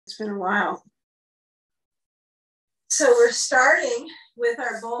It's been a while. So we're starting with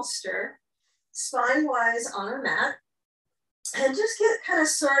our bolster, spine-wise on our mat, and just get kind of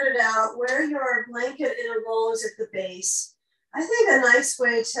sorted out where your blanket interval is at the base. I think a nice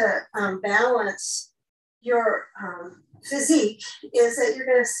way to balance your physique is that you're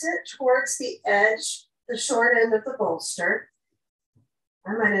going to sit towards the edge, the short end of the bolster.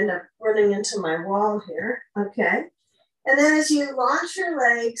 I might end up running into my wall here. Okay. And then as you launch your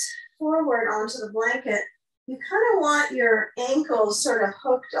legs forward onto the blanket, you kind of want your ankles sort of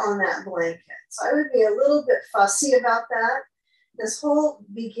hooked on that blanket. So I would be a little bit fussy about that. This whole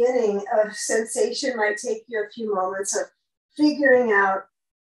beginning of sensation might take you a few moments of figuring out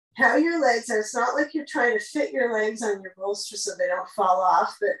how your legs are. It's not like you're trying to fit your legs on your bolster so they don't fall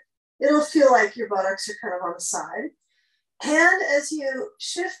off, but it'll feel like your buttocks are kind of on the side. And as you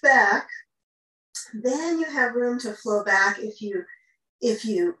shift back, then you have room to flow back if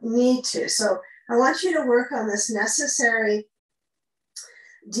you need to. So I want you to work on this necessary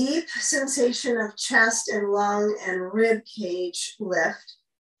deep sensation of chest and lung and rib cage lift.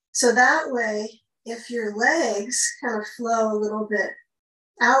 So that way, if your legs kind of flow a little bit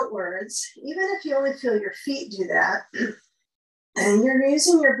outwards, even if you only feel your feet do that, and you're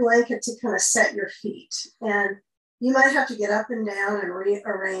using your blanket to kind of set your feet. And you might have to get up and down and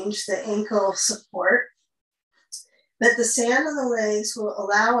rearrange the ankle support. But the sand on the legs will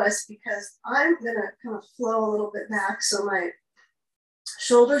allow us, because I'm going to kind of flow a little bit back. So my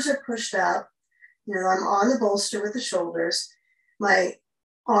shoulders are pushed up. You know, I'm on the bolster with the shoulders. My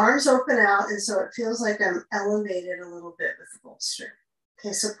arms open out. And so it feels like I'm elevated a little bit with the bolster.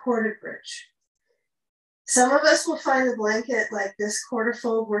 Okay, supported bridge. Some of us will find the blanket like this quarter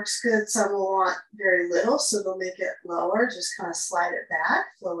fold works good. Some will want very little, so they'll make it lower, just kind of slide it back,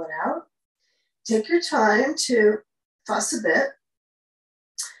 flow it out. Take your time to fuss a bit.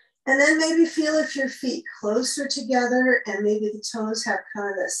 And then maybe feel if your feet closer together and maybe the toes have kind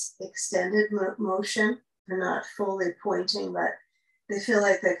of this extended motion. They're not fully pointing, but they feel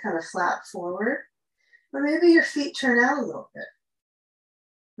like they kind of flap forward. Or maybe your feet turn out a little bit.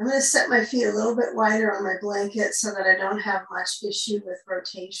 I'm going to set my feet a little bit wider on my blanket so that I don't have much issue with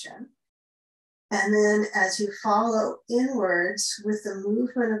rotation. And then as you follow inwards with the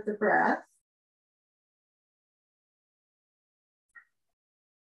movement of the breath,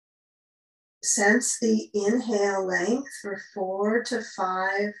 sense the inhale length for 4 to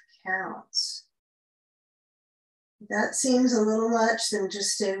 5 counts. If that seems a little much, then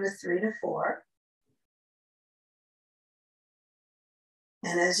just stay with 3 to 4.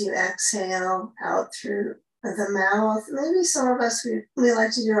 And as you exhale out through the mouth, maybe some of us, we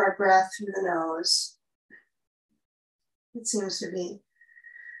like to do our breath through the nose. It seems to be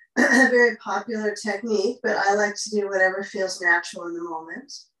a very popular technique, but I like to do whatever feels natural in the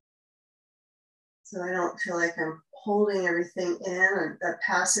moment. So I don't feel like I'm holding everything in, and the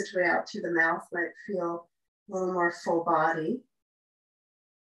passageway out through the mouth might feel a little more full body.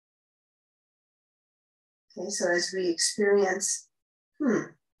 Okay, so as we experience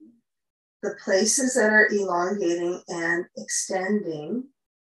the places that are elongating and extending,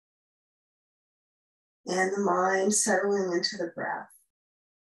 and the mind settling into the breath.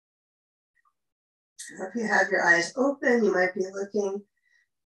 If you have your eyes open, you might be looking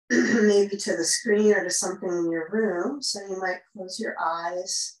maybe to the screen or to something in your room. So you might close your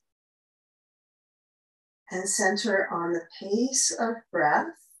eyes and center on the pace of breath.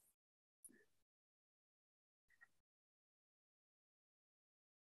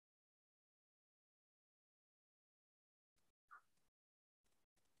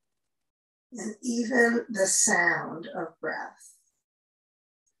 And even the sound of breath.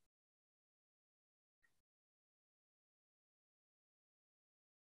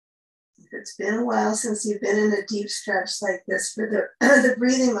 If it's been a while since you've been in a deep stretch like this, for the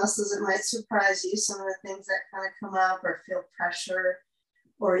breathing muscles, it might surprise you. Some of the things that kind of come up or feel pressure,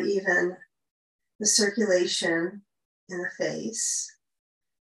 or even the circulation in the face.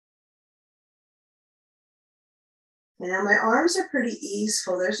 You know, my arms are pretty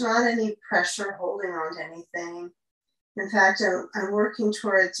easeful. There's not any pressure holding on to anything. In fact, I'm working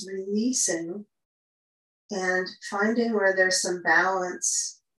towards releasing and finding where there's some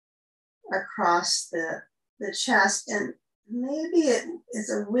balance across the chest, and maybe it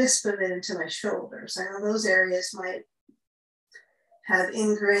is a wisp of it into my shoulders. I know those areas might have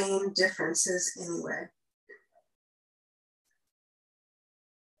ingrained differences anyway.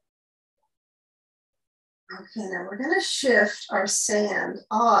 Okay, now we're going to shift our sand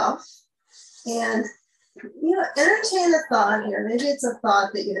off and, you know, entertain a thought here. Maybe it's a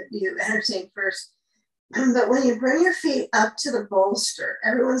thought that you entertain first. But when you bring your feet up to the bolster,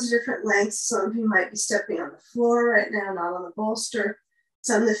 everyone's different lengths. Some of you might be stepping on the floor right now, not on the bolster.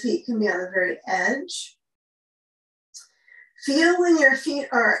 Some of the feet can be on the very edge. Feel when your feet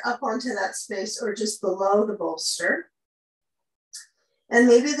are up onto that space or just below the bolster. And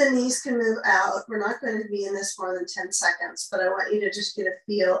maybe the knees can move out. We're not going to be in this more than 10 seconds, but I want you to just get a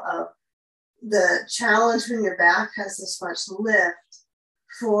feel of the challenge when your back has this much lift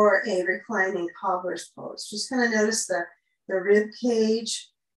for a reclining cobbler's pose. Just kind of notice the rib cage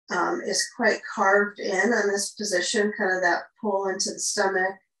is quite carved in on this position, kind of that pull into the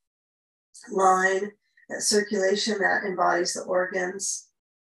stomach line, that circulation that embodies the organs.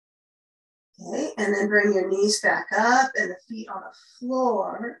 Okay, and then bring your knees back up and the feet on the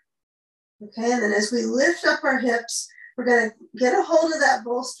floor. Okay, and then as we lift up our hips, we're going to get a hold of that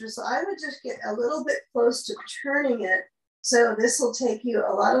bolster. So I would just get a little bit close to turning it. So this will take you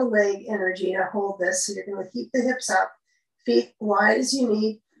a lot of leg energy to hold this. So you're going to keep the hips up, feet wide as you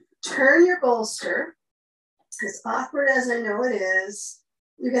need. Turn your bolster. As awkward as I know it is,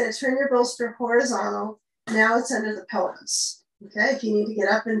 you're going to turn your bolster horizontal. Now it's under the pelvis. Okay, if you need to get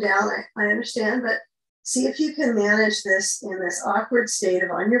up and down, I understand, but see if you can manage this in this awkward state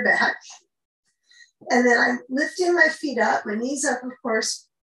of on your back. And then I'm lifting my feet up, my knees up, of course.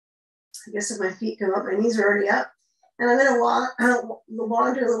 I guess if my feet come up, my knees are already up. And I'm going to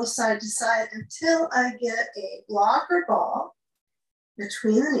wander a little side to side until I get a block or ball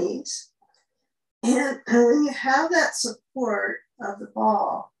between the knees. And when you have that support of the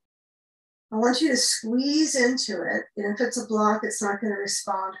ball, I want you to squeeze into it. And if it's a block, it's not going to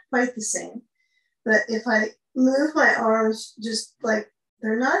respond quite the same. But if I move my arms just like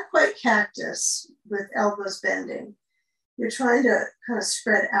they're not quite cactus with elbows bending, you're trying to kind of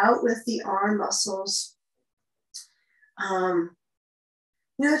spread out with the arm muscles.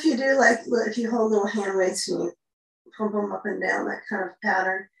 If you do like, if you hold little hand weights and you pump them up and down, that kind of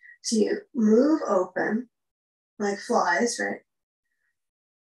pattern. So you move open like flies, right?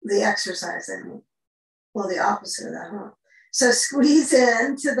 The exercise, I mean. Well, the opposite of that, huh? So squeeze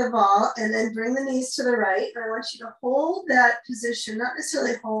into the ball and then bring the knees to the right. And I want you to hold that position, not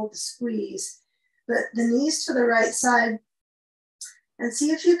necessarily hold the squeeze, but the knees to the right side and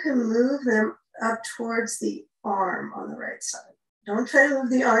see if you can move them up towards the arm on the right side. Don't try to move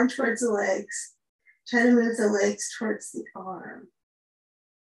the arm towards the legs. Try to move the legs towards the arm.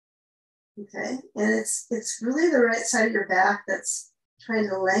 Okay, and it's really the right side of your back that's trying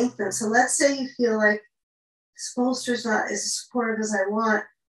to lengthen. So let's say you feel like this bolster's not as supportive as I want.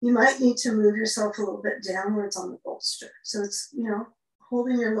 You might need to move yourself a little bit downwards on the bolster. So it's,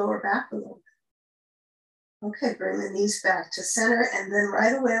 holding your lower back a little bit. Okay, bring the knees back to center and then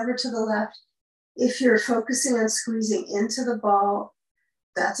right away over to the left. If you're focusing on squeezing into the ball,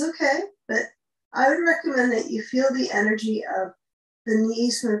 that's okay. But I would recommend that you feel the energy of the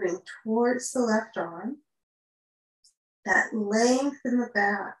knees moving towards the left arm, that length in the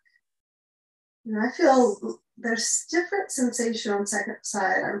back. And I feel there's different sensation on second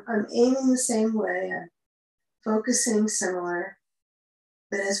side. I'm aiming the same way. I'm focusing similar.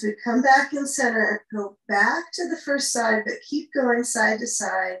 But as we come back in center, go back to the first side, but keep going side to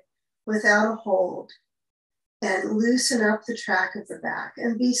side without a hold. And loosen up the track of the back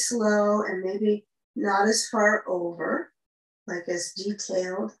and be slow and maybe not as far over, like as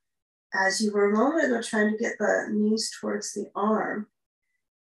detailed as you were a moment ago trying to get the knees towards the arm.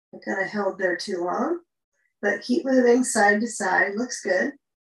 I kind of held there too long, but keep moving side to side. Looks good.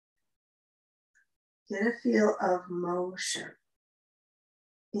 Get a feel of motion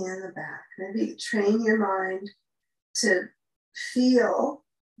in the back. Maybe train your mind to feel,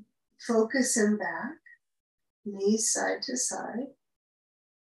 focus in back, knees side to side.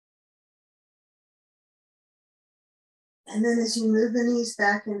 And then as you move the knees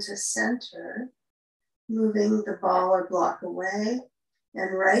back into center, moving the ball or block away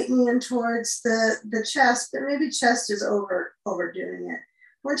and right knee in towards the chest, but maybe chest is overdoing it.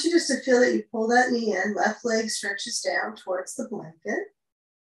 I want you just to feel that you pull that knee in, left leg stretches down towards the blanket.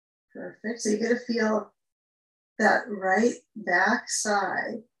 Perfect. So you get to feel that right back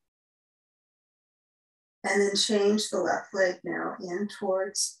side. And then change the left leg now in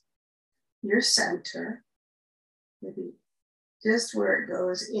towards your center. Maybe just where it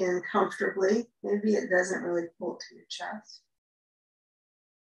goes in comfortably. Maybe it doesn't really pull to your chest.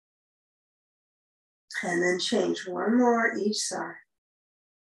 And then change one more each side.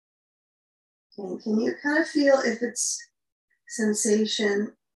 Okay, can you kind of feel if it's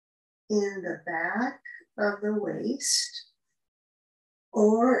sensation in the back of the waist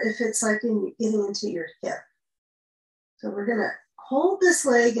or if it's like getting into your hip? So we're gonna hold this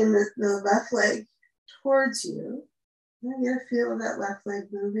leg and the left leg towards you. And get a feel of that left leg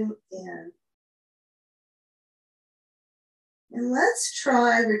moving in. And let's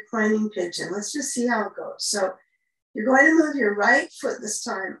try reclining pigeon. Let's just see how it goes. So you're going to move your right foot this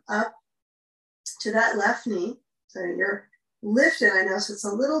time up to that left knee. So you're lifted, I know, so it's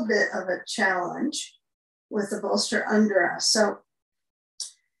a little bit of a challenge with the bolster under us. So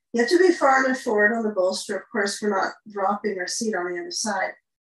you have to be far enough forward on the bolster. Of course, we're not dropping our seat on the other side.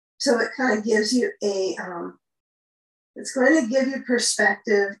 So it kind of gives you a, it's going to give you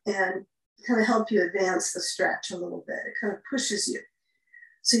perspective and kind of help you advance the stretch a little bit. It kind of pushes you.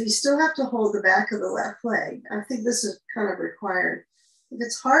 So you still have to hold the back of the left leg. I think this is kind of required. If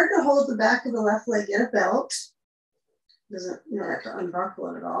it's hard to hold the back of the left leg, get a belt. You don't have to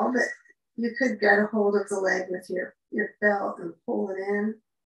unbuckle it at all, but you could get a hold of the leg with your belt and pull it in.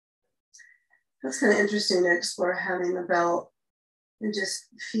 That's kind of interesting to explore, having the belt and just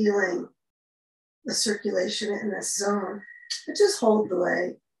feeling the circulation in this zone. But just hold the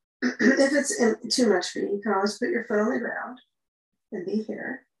leg. If it's too much for you, you can always put your foot on the ground and be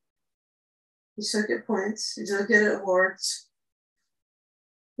here. You still get points, you still get awards,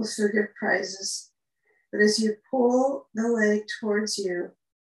 we'll still get prizes. But as you pull the leg towards you,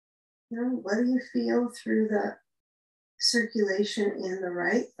 what do you feel through the circulation in the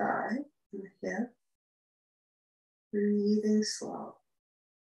right thigh, in the hip? Breathing slow.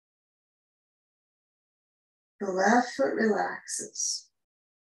 The left foot relaxes.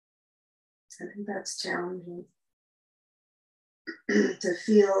 I think that's challenging to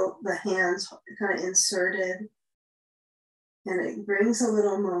feel the hands kind of inserted, and it brings a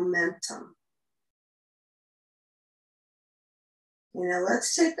little momentum.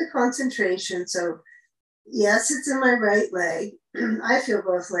 Let's take the concentration. So yes, it's in my right leg. I feel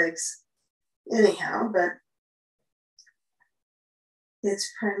both legs anyhow, but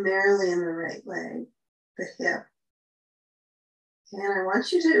it's primarily in the right leg, the hip. And I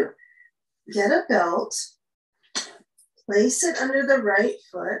want you to get a belt, place it under the right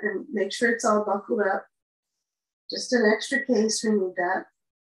foot, and make sure it's all buckled up. Just an extra case, we need that.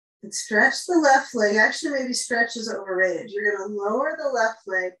 And stretch the left leg. Actually, maybe stretch is overrated. You're going to lower the left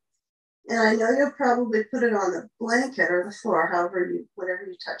leg, and I know you'll probably put it on the blanket or the floor, whatever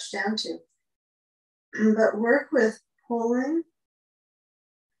you touch down to. But work with pulling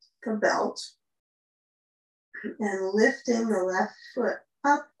the belt and lifting the left foot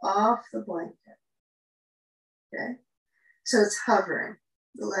up off the blanket. Okay, so it's hovering.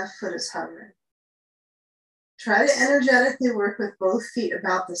 The left foot is hovering. Try to energetically work with both feet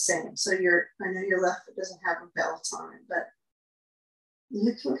about the same. So I know your left foot doesn't have a belt on it, but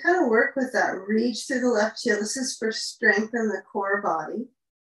you can kind of work with that. Reach through the left heel. This is for strengthen the core body,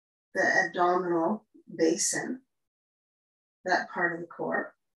 the abdominal basin, that part of the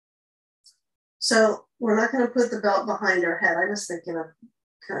core. So we're not going to put the belt behind our head. I was thinking of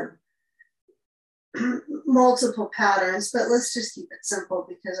kind of multiple patterns, but let's just keep it simple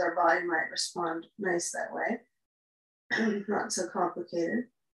because our body might respond nice that way. Not so complicated.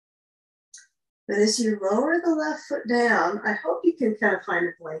 But as you lower the left foot down, I hope you can kind of find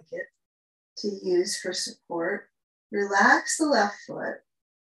a blanket to use for support. Relax the left foot.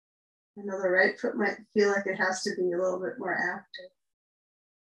 I know the right foot might feel like it has to be a little bit more active.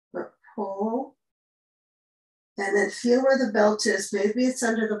 But pull. And then feel where the belt is. Maybe it's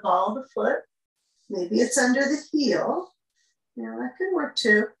under the ball of the foot. Maybe it's under the heel. That could work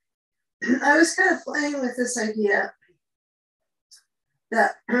too. I was kind of playing with this idea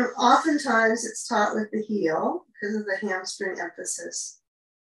that oftentimes it's taught with the heel because of the hamstring emphasis.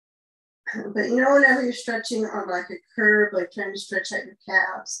 But whenever you're stretching on like a curve, like trying to stretch out your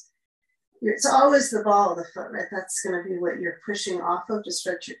calves, it's always the ball of the foot, right? That's going to be what you're pushing off of to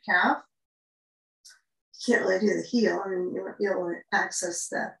stretch your calf. You can't really do the heel. I mean, you won't be able to access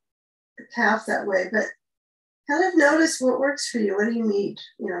the calf that way, but kind of notice what works for you. What do you need?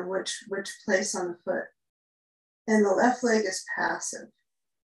 Which place on the foot. And the left leg is passive.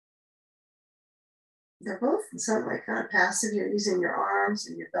 They're both in some way kind of passive. You're using your arms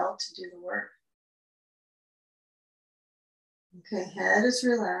and your belt to do the work. Okay, head is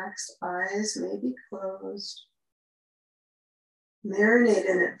relaxed, eyes may be closed. Marinate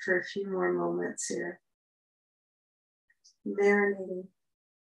in it for a few more moments here. Marinating.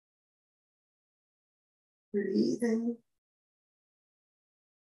 Breathing.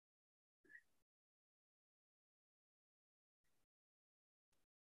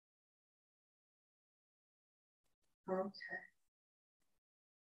 Okay.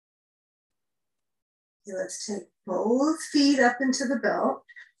 Let's take both feet up into the belt.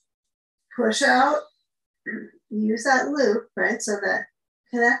 Push out. Use that loop, right? So that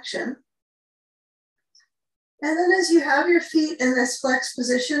connection. And then as you have your feet in this flex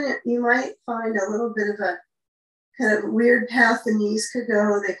position, you might find a little bit of a kind of weird path the knees could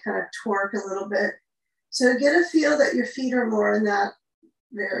go. They kind of torque a little bit. So get a feel that your feet are more in that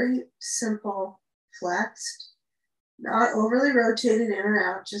very simple flexed, not overly rotated in or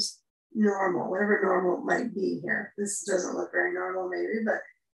out, just normal, whatever normal might be here. This doesn't look very normal maybe, but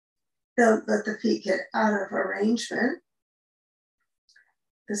don't let the feet get out of arrangement.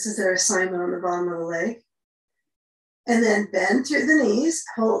 This is their assignment on the bottom of the leg. And then bend through the knees,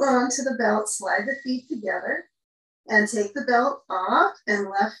 hold on to the belt, slide the feet together, and take the belt off and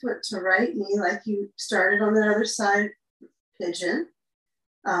left foot to right knee like you started on the other side, pigeon.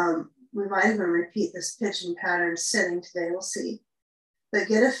 We might even repeat this pigeon pattern sitting today, we'll see. But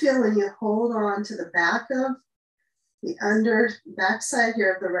get a feel when you hold on to the back of the back side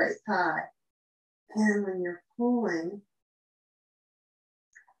here of the right thigh. And when you're pulling,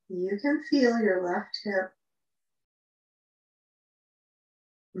 you can feel your left hip.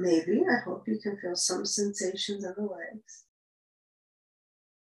 Maybe, I hope you can feel some sensations in the legs.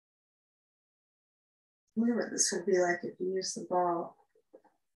 I wonder what this would be like if you use the ball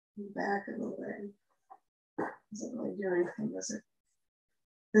in the back of the leg. Doesn't really do anything, does it?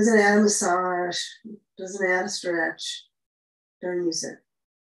 Doesn't add a massage, doesn't add a stretch. Don't use it.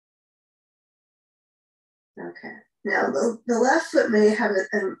 Okay, now the left foot may have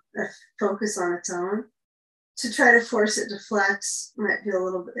a focus on its own. To try to force it to flex might be a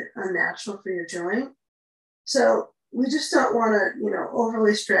little bit unnatural for your joint. So we just don't want to,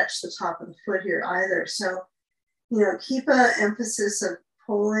 overly stretch the top of the foot here either. So, keep an emphasis of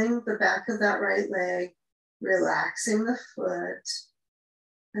pulling the back of that right leg, relaxing the foot.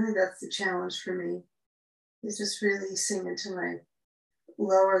 I think that's the challenge for me, is just releasing into my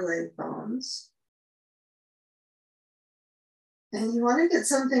lower leg bones. And you want to get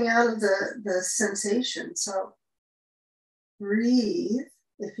something out of the sensation. So breathe.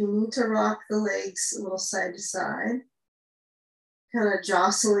 If you need to rock the legs a little side to side, kind of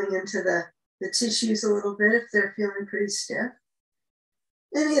jostling into the tissues a little bit if they're feeling pretty stiff.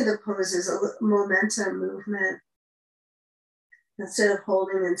 Any of the poses, a momentum, movement, instead of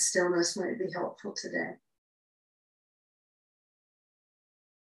holding in stillness might be helpful today.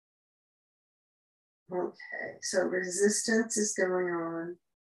 Okay, so resistance is going on.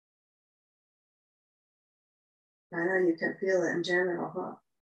 I know you can feel it in general, huh?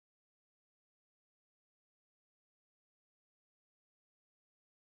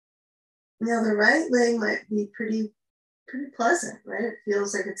 Now the right leg might be pretty pleasant, right? It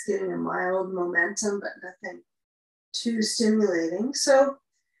feels like it's getting a mild momentum, but nothing too stimulating. So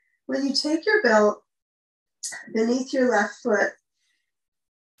when you take your belt beneath your left foot,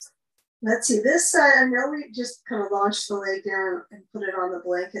 let's see, this side, I know we just kind of launched the leg down and put it on the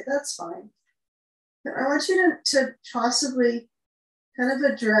blanket. That's fine. But I want you to possibly kind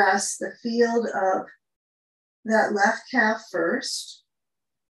of address the field of that left calf first.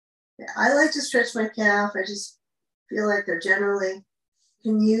 I like to stretch my calf. I just feel like they're generally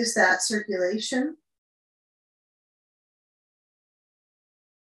can use that circulation.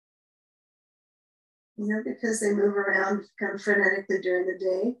 Because they move around kind of frenetically during the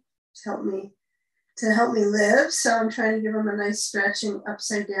day to help me live. So I'm trying to give them a nice stretching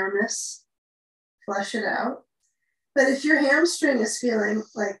upside downness, flush it out. But if your hamstring is feeling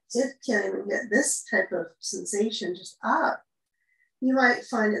like it can't even get this type of sensation just up, you might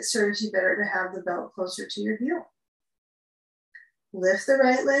find it serves you better to have the belt closer to your heel. Lift the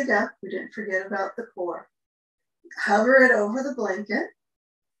right leg up. We didn't forget about the core. Hover it over the blanket.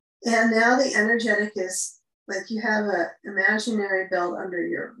 And now the energetic is like you have an imaginary belt under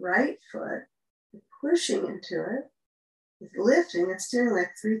your right foot, you're pushing into it, it's lifting, it's doing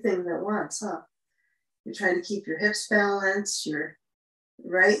like three things at once, huh? You're trying to keep your hips balanced, your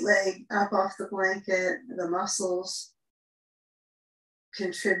right leg up off the blanket, the muscles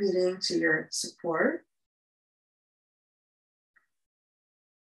contributing to your support.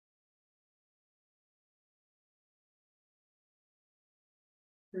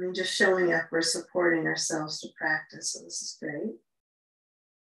 I mean, just showing up, we're supporting ourselves to practice, so this is great.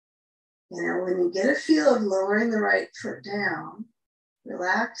 You know, when you get a feel of lowering the right foot down,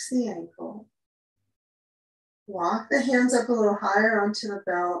 relax the ankle, walk the hands up a little higher onto the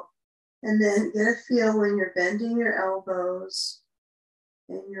belt, and then get a feel when you're bending your elbows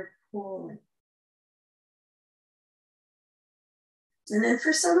and you're pulling. And then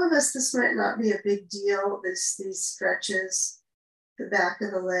for some of us, this might not be a big deal, these stretches, the back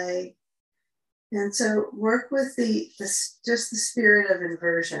of the leg. And so work with just the spirit of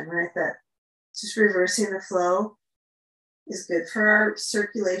inversion, right? That just reversing the flow is good for our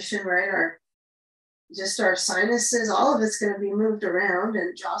circulation, right? just our sinuses, all of it's going to be moved around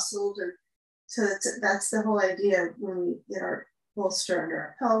and jostled. And so that's the whole idea when we get our bolster under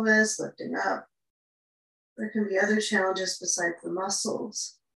our pelvis, lifting up. There can be other challenges besides the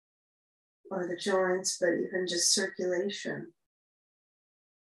muscles or the joints, but even just circulation.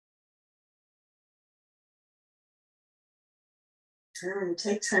 And when you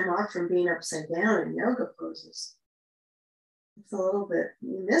take time off from being upside down in yoga poses, it's a little bit,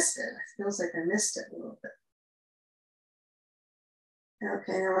 you missed it. It feels like I missed it a little bit.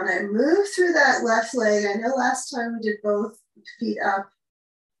 Okay, now when I move through that left leg, I know last time we did both feet up.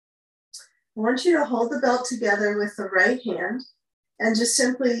 I want you to hold the belt together with the right hand and just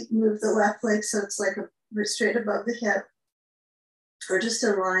simply move the left leg so it's like straight above the hip, or just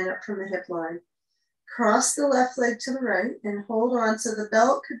a line up from the hip line. Cross the left leg to the right and hold on. So the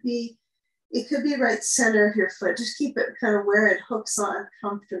belt could be right center of your foot. Just keep it kind of where it hooks on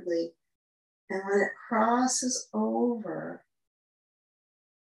comfortably. And when it crosses over,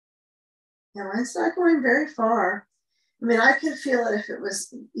 now mine's not going very far. I mean, I could feel it if it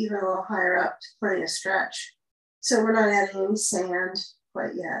was even a little higher up, plenty of stretch. So we're not adding any sand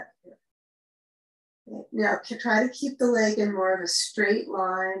quite yet. Now try to keep the leg in more of a straight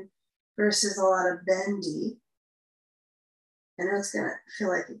line versus a lot of bendy. I know it's gonna feel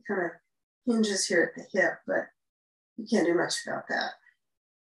like it kind of hinges here at the hip, but you can't do much about that.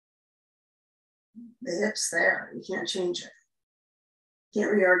 The hip's there, you can't change it.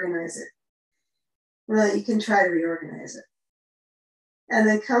 Can't reorganize it. Well, you can try to reorganize it. And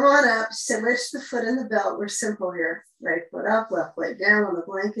then come on up, switch the foot in the belt. We're simple here. Right foot up, left leg down on the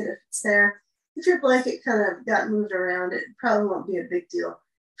blanket if it's there. If your blanket kind of got moved around, it probably won't be a big deal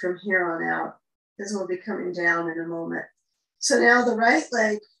from here on out, because we'll be coming down in a moment. So now the right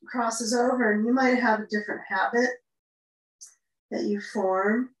leg crosses over, and you might have a different habit that you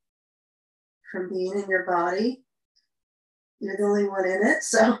form from being in your body. You're the only one in it,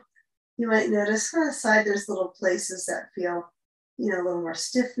 so you might notice on the side there's little places that feel, a little more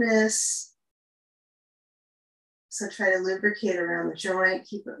stiffness. So try to lubricate around the joint,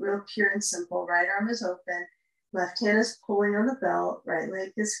 keep it real pure and simple. Right arm is open, left hand is pulling on the belt, right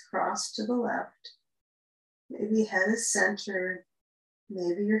leg is crossed to the left. Maybe head is centered,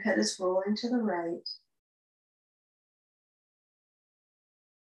 maybe your head is rolling to the right.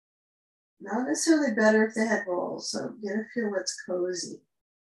 Not necessarily better if the head rolls, so get a feel what's cozy.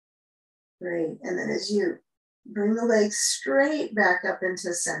 Great, and then as you bring the legs straight back up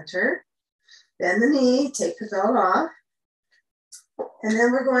into center, bend the knee, take the belt off, and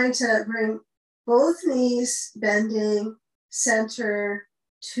then we're going to bring both knees bending center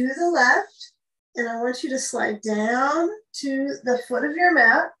to the left, and I want you to slide down to the foot of your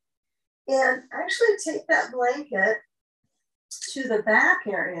mat and actually take that blanket to the back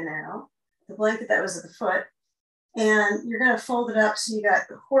area now, the blanket that was at the foot, and you're going to fold it up so you got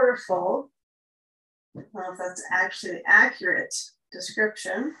the quarter fold. I don't know if that's actually the accurate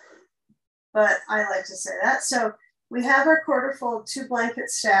description, but I like to say that. So we have our quarter fold, 2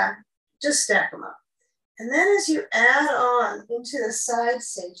 blankets stacked, just stack them up. And then as you add on into the side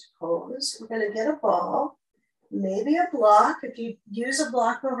stage pose, we're going to get a ball, maybe a block. If you use a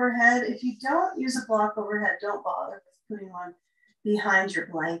block overhead, if you don't use a block overhead, don't bother with putting one behind your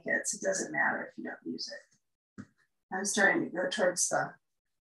blankets. It doesn't matter if you don't use it. I'm starting to go towards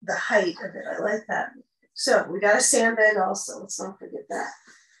the height of it. I like that. So we got a sandbag also. Let's not forget that.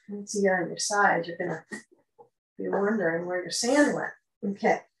 Once you get on your side, you're gonna be wondering where your sand went.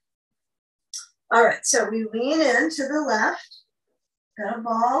 Okay. All right, so we lean in to the left, got a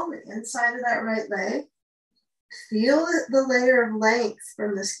ball the inside of that right leg. Feel the layer of length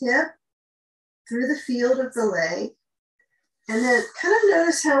from this hip through the field of the leg. And then kind of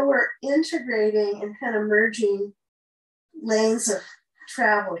notice how we're integrating and kind of merging lanes of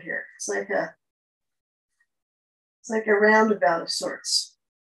travel here. It's like a roundabout of sorts,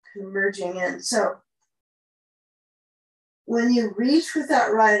 kind of merging in. So when you reach with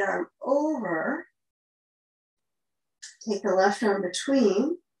that right arm over, take the left arm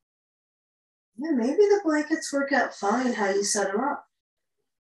between. Yeah, maybe the blankets work out fine how you set them up.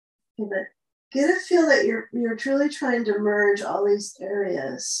 Okay, but get a feel that you're truly trying to merge all these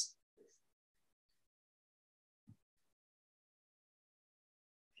areas.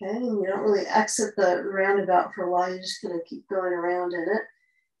 Okay, and you don't really exit the roundabout for a while. You're just going to keep going around in it.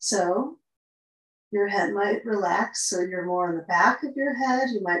 So your head might relax, so you're more on the back of your head.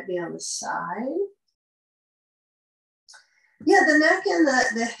 You might be on the side. Yeah, the neck and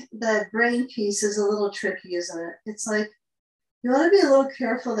the brain piece is a little tricky, isn't it? It's like you want to be a little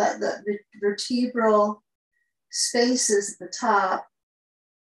careful that the vertebral spaces at the top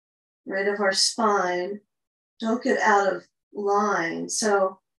right, of our spine don't get out of line.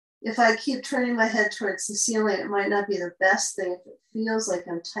 So if I keep turning my head towards the ceiling, it might not be the best thing if it feels like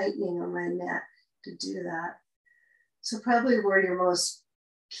I'm tightening on my neck to do that. So probably where you're most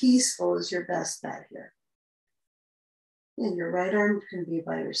peaceful is your best bet here. And your right arm can be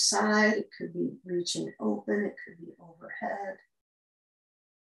by your side. It could be reaching open. It could be overhead.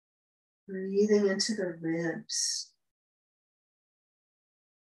 Breathing into the ribs.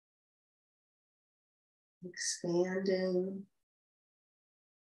 Expanding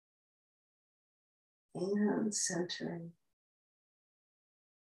and centering.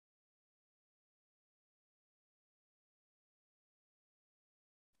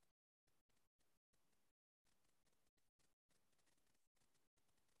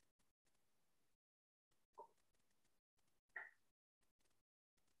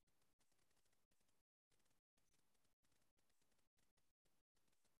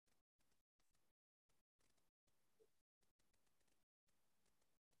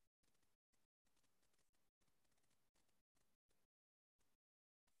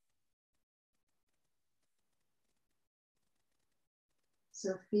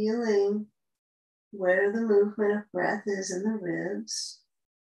 So feeling where the movement of breath is in the ribs.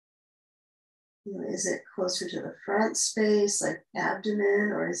 You know, is it closer to the front space, like abdomen,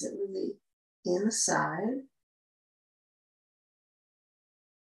 or is it really in the side?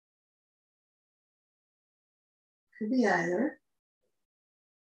 Could be either.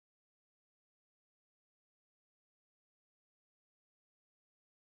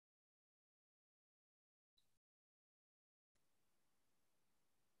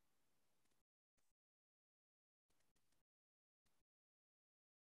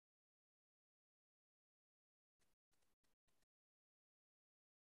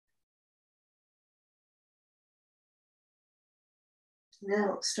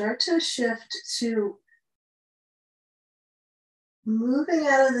 Now start to shift to moving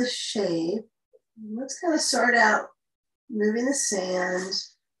out of the shape. Let's kind of start out moving the sand.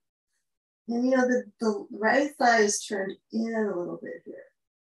 And you know, the right thigh is turned in a little bit here.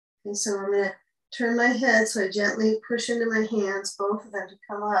 And so I'm gonna turn my head so I gently push into my hands, both of them to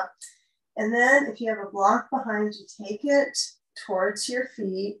come up. And then if you have a block behind you, take it towards your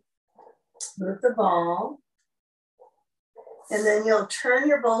feet, move the ball. And then you'll turn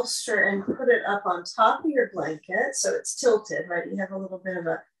your bolster and put it up on top of your blanket. So it's tilted, right? You have a little bit of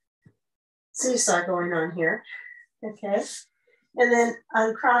a seesaw going on here, okay? And then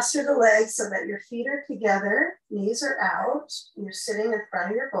uncross through the legs so that your feet are together, knees are out. You're sitting in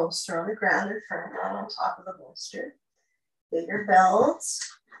front of your bolster on the ground in front, not on top of the bolster. Get your belts.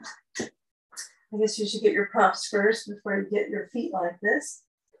 I guess you should get your props first before you get your feet like this.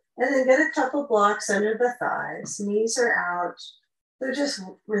 And then get a couple blocks under the thighs. Knees are out. They're just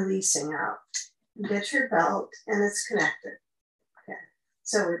releasing out. Get your belt and it's connected. Okay.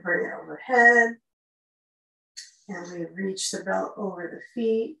 So we bring it overhead and we reach the belt over the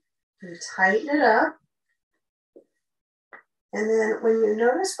feet. We tighten it up. And then when you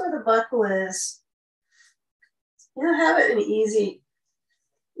notice where the buckle is, you know, have it an easy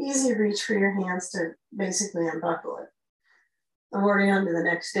reach for your hands to basically unbuckle it. I'm already on to the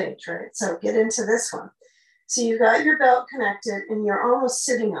next stage, right? So get into this one. So you got your belt connected and you're almost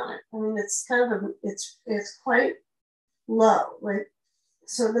sitting on it. I mean, it's kind of it's quite low, right?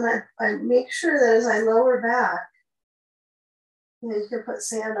 So then I make sure that as I lower back, you know, you can put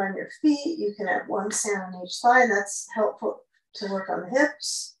sand on your feet. You can have one sand on each thigh. That's helpful to work on the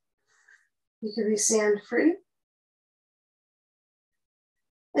hips. You can be sand free.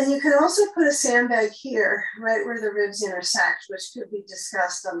 And you can also put a sandbag here, right where the ribs intersect, which could be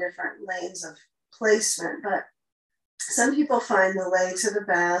discussed on different lanes of placement. But some people find the legs are the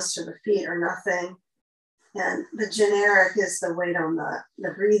best or the feet are nothing. And the generic is the weight on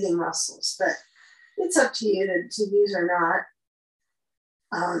the breathing muscles. But it's up to you to use or not.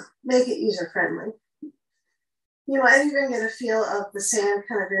 Make it user-friendly. You might even get a feel of the sand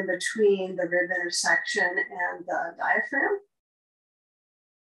kind of in between the rib intersection and the diaphragm,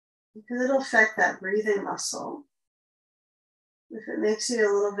 because it'll affect that breathing muscle. If it makes you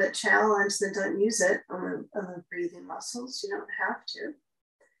a little bit challenged, then don't use it on the breathing muscles. You don't have to.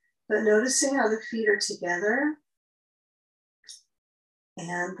 But noticing how the feet are together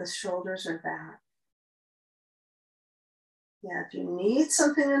and the shoulders are back. Yeah, if you need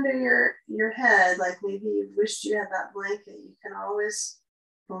something under your head, like maybe you wished you had that blanket, you can always,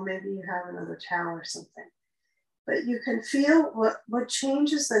 well, maybe you have another towel or something. But you can feel what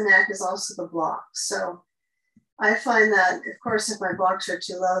changes the neck is also the blocks. So I find that, of course, if my blocks are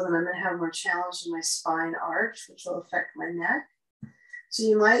too low, then I'm going to have more challenge in my spine arch, which will affect my neck. So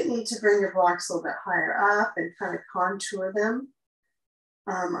you might need to bring your blocks a little bit higher up and kind of contour them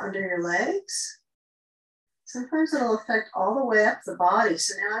under your legs. Sometimes it'll affect all the way up the body.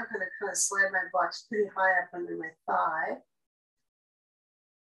 So now I'm going to kind of slide my blocks pretty high up under my thigh.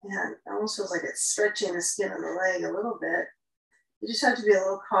 And it almost feels like it's stretching the skin of the leg a little bit. You just have to be a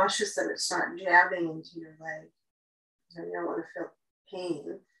little cautious that it's not jabbing into your leg. So you don't want to feel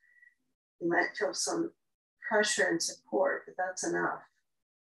pain. You might feel some pressure and support, but that's enough.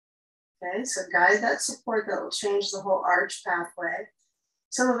 Okay, so guide that support. That will change the whole arch pathway.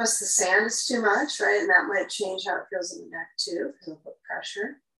 Some of us, the sand is too much, right? And that might change how it feels in the neck too, because it'll put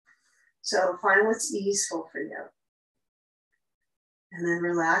pressure. So find what's easeful for you. And then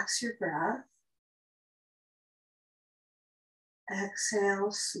relax your breath.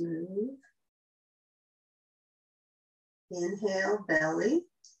 Exhale, smooth. Inhale, belly.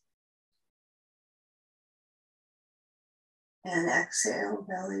 And exhale,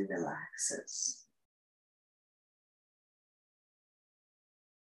 belly relaxes.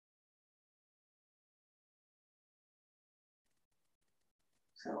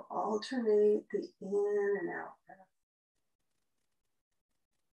 So alternate the in and out breath.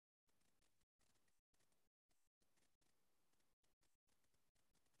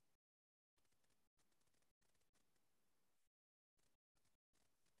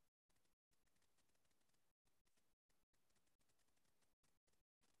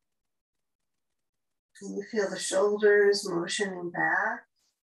 And you feel the shoulders motioning back.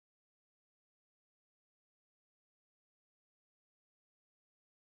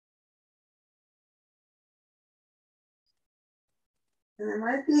 And there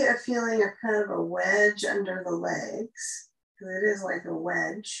might be a feeling of kind of a wedge under the legs, because it is like a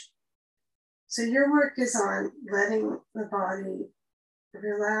wedge. So your work is on letting the body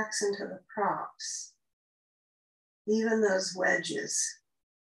relax into the props, even those wedges.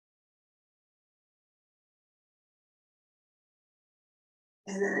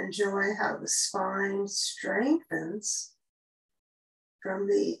 And then enjoy how the spine strengthens from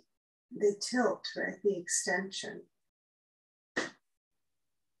the tilt, right? The extension.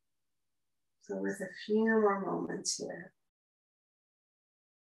 So with a few more moments here.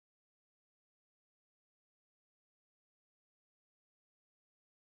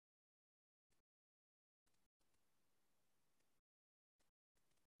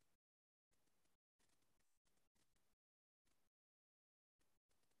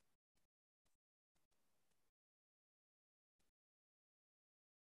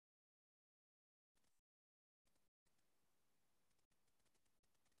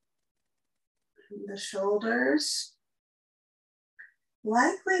 The shoulders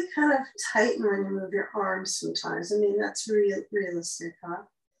likely kind of tighten when you move your arms sometimes. I mean, that's realistic, huh?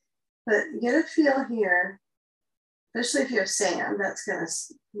 But get a feel here, especially if you have sand, that's going to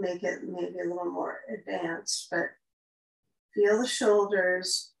make it maybe a little more advanced, but feel the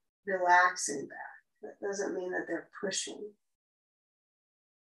shoulders relaxing back. That doesn't mean that they're pushing.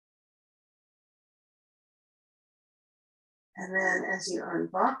 And then as you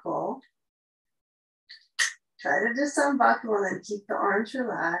unbuckle, try to just unbuckle and then keep the arms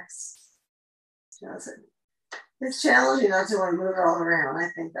relaxed. You know, it's challenging not to want to move it all around. I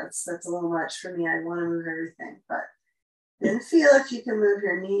think that's a little much for me. I want to move everything, but then feel if you can move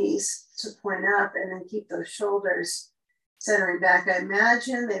your knees to point up and then keep those shoulders centering back. I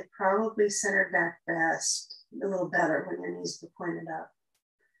imagine they probably centered back best, a little better when your knees are pointed up.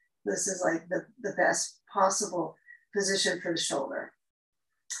 This is like the best possible position for the shoulder.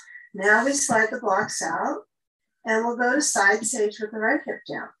 Now we slide the blocks out and we'll go to side sage with the right hip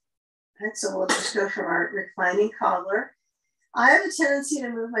down. Right, so we'll just go from our reclining cobbler. I have a tendency to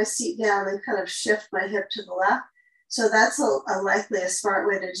move my seat down and kind of shift my hip to the left. So that's likely a smart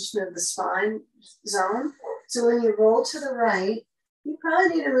way to just move the spine zone. So when you roll to the right, you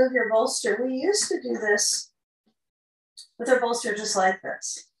probably need to move your bolster. We used to do this with our bolster just like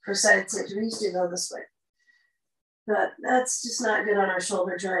this for side sage. We used to go this way. But that's just not good on our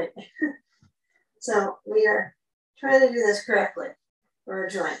shoulder joint. So we are trying to do this correctly for our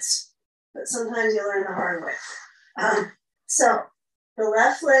joints. But sometimes you learn the hard way. So the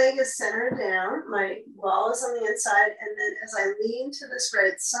left leg is centered down. My ball is on the inside. And then as I lean to this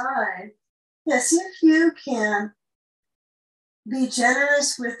right side, see if you can be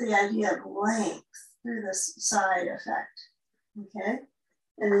generous with the idea of length through this side effect. Okay?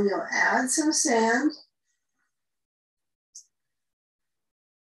 And then you'll add some sand.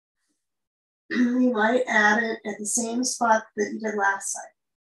 You might add it at the same spot that you did last side.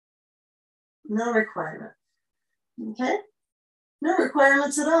 No requirement. Okay? No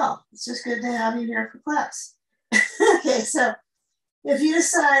requirements at all. It's just good to have you here for class. Okay, so If you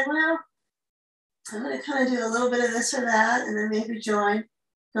decide, well, I'm going to kind of do a little bit of this or that, and then maybe join,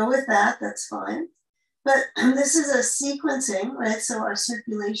 go with that, that's fine. But this is a sequencing, right? So our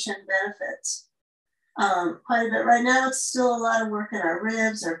circulation benefits quite a bit. Right now, it's still a lot of work in our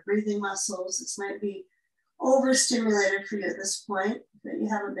ribs, our breathing muscles. This might be overstimulated for you at this point, but you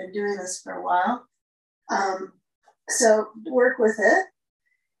haven't been doing this for a while. So work with it.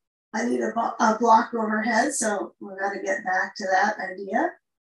 I need a block overhead, so we've got to get back to that idea.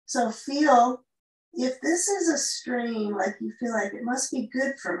 So feel, if this is a strain, like you feel like it must be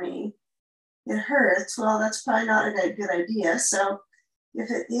good for me, it hurts, well, that's probably not a good idea. So if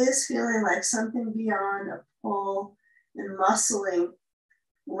it is feeling like something beyond a pull and muscling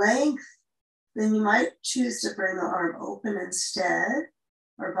length, then you might choose to bring the arm open instead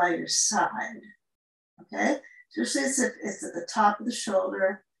or by your side, okay? Especially if it's at the top of the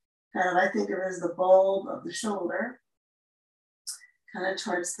shoulder, kind of, I think of it as the bulb of the shoulder, kind of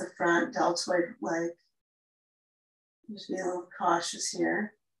towards the front, deltoid leg. Just be a little cautious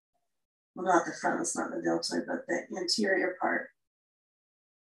here. Well, not the front, it's not the deltoid, but the anterior part.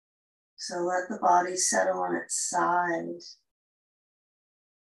 So let the body settle on its side.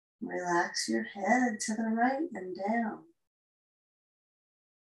 Relax your head to the right and down.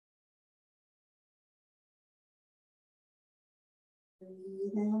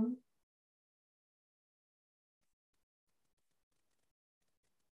 Breathing.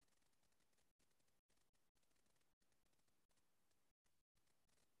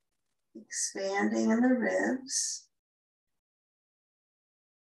 Expanding in the ribs.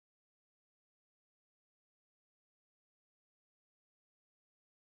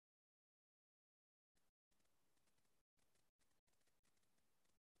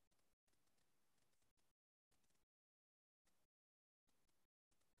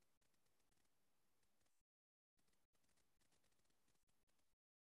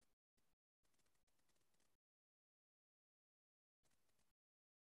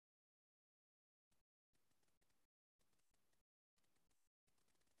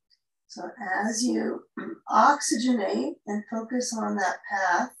 So as you oxygenate and focus on that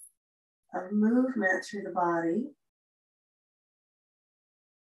path of movement through the body,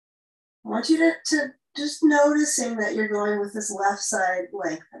 I want you to just noticing that you're going with this left side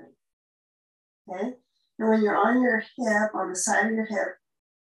lengthening, okay? And when you're on your hip, on the side of your hip,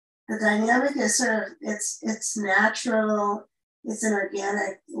 the dynamic is sort of, it's natural, it's an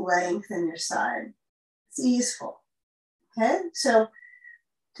organic length in your side. It's easeful, okay? So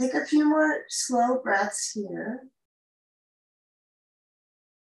take a few more slow breaths here.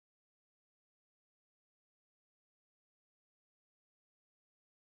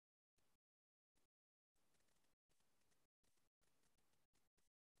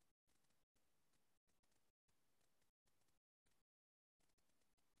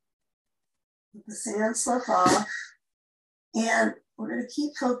 Let the sand slough off. And we're going to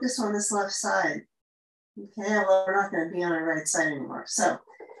keep focus on this left side. Okay, well, we're not going to be on our right side anymore. So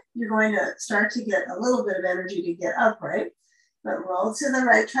you're going to start to get a little bit of energy to get upright, but roll to the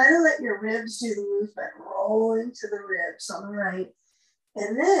right. Try to let your ribs do the movement. Roll into the ribs on the right.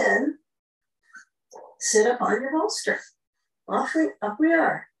 And then sit up on your bolster. Up we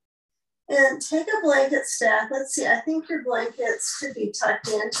are. And take a blanket stack. Let's see, I think your blankets should be tucked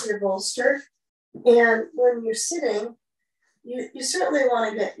into your bolster. And when you're sitting, you certainly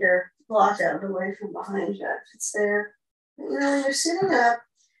want to get your block out of the way from behind you if it's there. But, you know, when you're sitting up,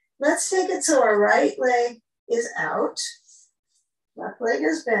 let's take it so our right leg is out, left leg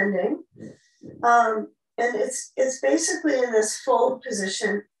is bending, and it's basically in this fold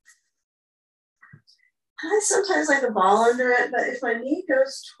position. I sometimes like a ball under it, but if my knee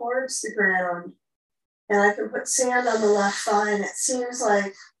goes towards the ground and I can put sand on the left thigh and it seems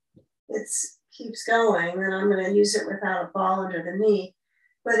like it's keeps going, then I'm going to use it without a ball under the knee.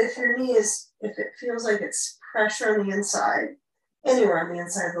 But if your knee is, if it feels like it's pressure on the inside, anywhere on the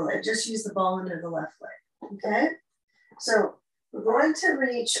inside of the leg, just use the ball under the left leg, okay? So we're going to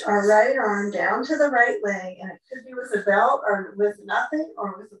reach our right arm down to the right leg, and it could be with a belt or with nothing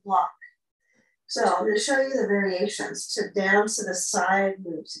or with a block. So I'm going to show you the variations to down to the side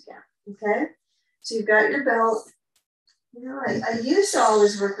moves again, okay? So you've got your belt. You know, I used to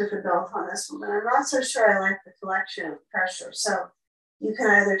always work with the belt on this one, but I'm not so sure I like the collection of pressure. So you can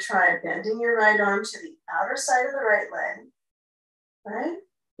either try bending your right arm to the outer side of the right leg, right?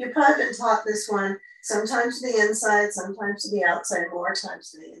 You've probably been taught this one, sometimes to the inside, sometimes to the outside, more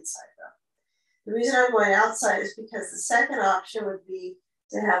times to the inside though. The reason I'm going outside is because the second option would be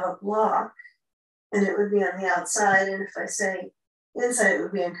to have a block and it would be on the outside. And if I say inside, it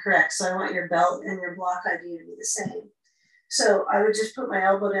would be incorrect. So I want your belt and your block idea to be the same. So I would just put my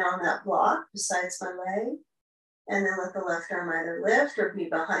elbow down on that block besides my leg, and then let the left arm either lift or be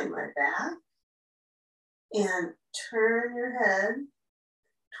behind my back. And turn your head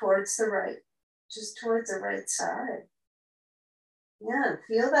towards the right, just towards the right side. Yeah,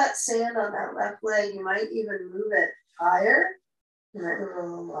 feel that sand on that left leg. You might even move it higher. You might move it a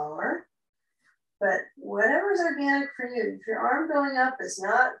little lower. But whatever's organic for you, if your arm going up is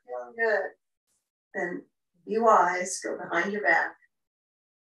not feeling good, then be wise, go behind your back.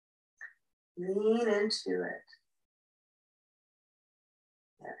 Lean into it.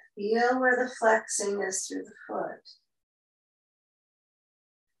 Yeah, feel where the flexing is through the foot.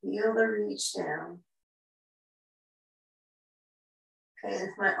 Feel the reach down. Okay, and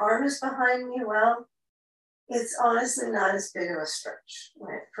if my arm is behind me, well, it's honestly not as big of a stretch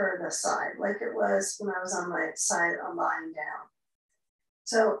for the side like it was when I was on my side lying down.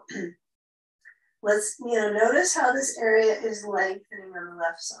 So let's, notice how this area is lengthening on the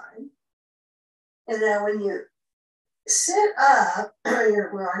left side. And now when you sit up,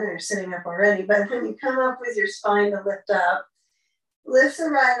 well, I know you're sitting up already, but when you come up with your spine to lift up, lift the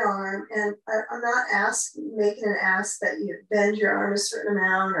right arm, and I'm not making an ask that you bend your arm a certain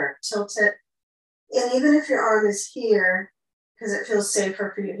amount or tilt it. And even if your arm is here, because it feels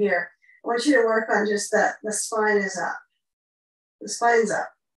safer for you here, I want you to work on just that the spine is up. The spine's up.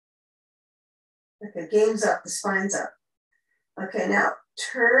 Okay, game's up, the spine's up. Okay, now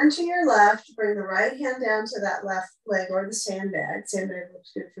turn to your left, bring the right hand down to that left leg or the sandbag. Sandbag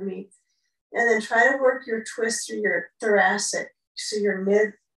looks good for me. And then try to work your twist through your thoracic, so your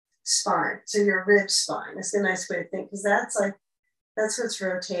mid spine, so your rib spine. That's a nice way to think, because that's what's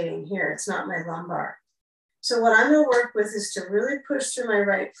rotating here. It's not my lumbar. So what I'm going to work with is to really push through my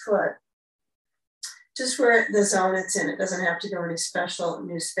right foot, just where the zone it's in. It doesn't have to go any special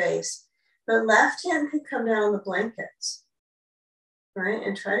new space. But left hand can come down on the blankets, right?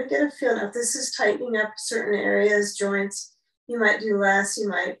 And try to get a feel. Now, if this is tightening up certain areas, joints, you might do less. You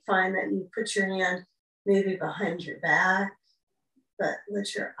might find that you put your hand maybe behind your back, but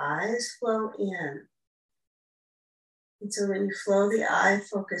let your eyes flow in. And so when you flow the eye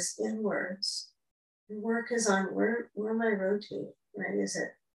focus inwards, your work is on where am I rotating, right? Is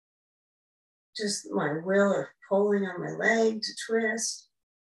it just my will of pulling on my leg to twist?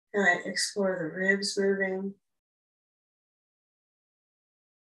 Can I explore the ribs moving?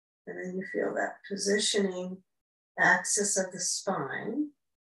 And then you feel that positioning axis of the spine.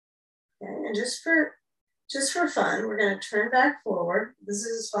 Okay, and just for fun, we're going to turn back forward. This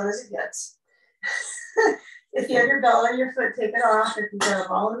is as fun as it gets. If you have your belt on your foot, take it off. If you've got a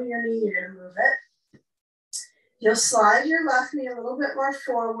ball under your knee, you're going to move it. You'll slide your left knee a little bit more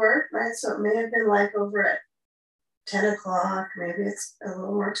forward, right? So it may have been like over at 10 o'clock, maybe it's a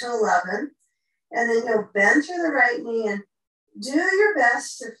little more to 11. And then you'll bend through the right knee and do your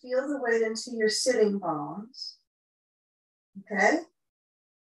best to feel the weight into your sitting bones. Okay?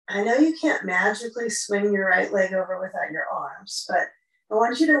 I know you can't magically swing your right leg over without your arms, but I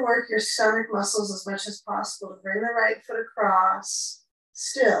want you to work your stomach muscles as much as possible to bring the right foot across.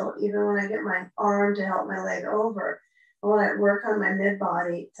 Still, even when I get my arm to help my leg over, I want to work on my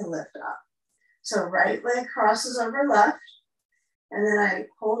mid-body to lift up. So right leg crosses over left, and then I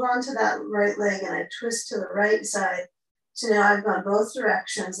hold on to that right leg and I twist to the right side. So now I've gone both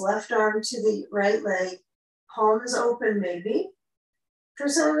directions, left arm to the right leg, palm is open maybe. For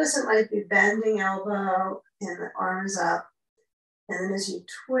some of us, it might be bending elbow and the arms up. And then as you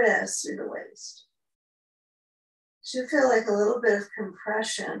twist through the waist, you should feel like a little bit of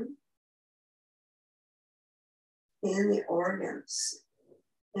compression in the organs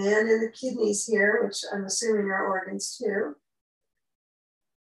and in the kidneys here, which I'm assuming are organs too.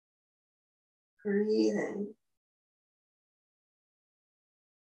 Breathing.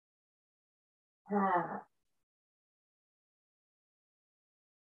 Ah.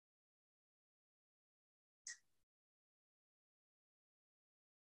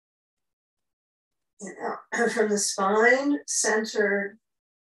 From the spine centered,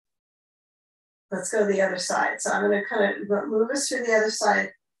 let's go to the other side. So I'm going to kind of move us through the other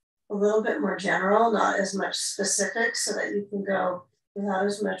side a little bit more general, not as much specific, so that you can go without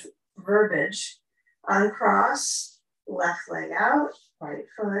as much verbiage. Uncross, left leg out, right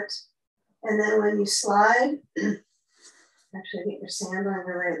foot. And then when you slide, actually get your sand on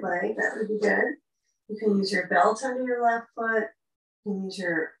your right leg, that would be good. You can use your belt under your left foot. You can use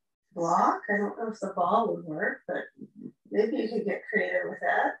your block. I don't know if the ball would work, but maybe you could get creative with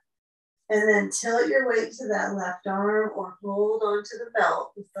that. And then tilt your weight to that left arm or hold onto the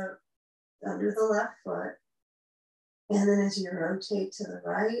belt with under the left foot. And then as you rotate to the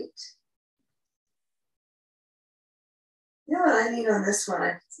right, You know what I need on this one?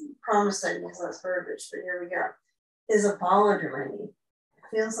 I promised I'd use less verbiage, but here we go. Is a ball under my knee. It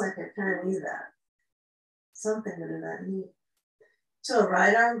feels like I kind of need that. Something under that knee. So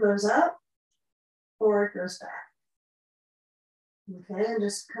right arm goes up or it goes back. Okay, and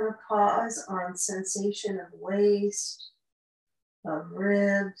just kind of pause on sensation of waist, of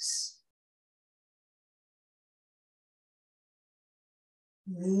ribs.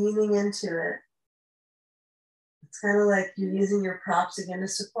 Leaning into it. It's kind of like you're using your props again to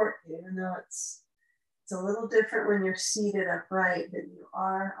support you, even though it's a little different when you're seated upright, but you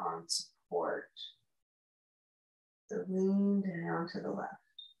are on support. So lean down to the left.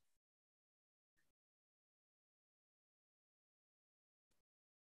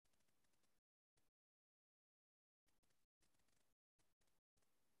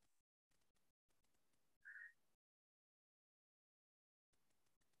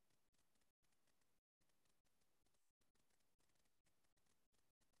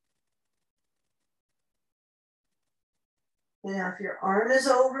 Now, if your arm is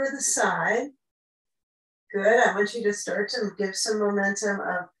over the side, good. I want you to start to give some momentum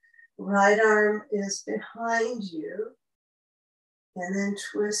of right arm is behind you, and then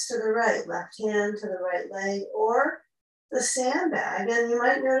twist to the right, left hand to the right leg, or the sandbag. And you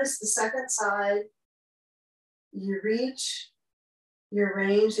might notice the second side, you reach your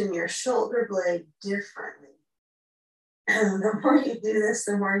range and your shoulder blade differently. The more you do this,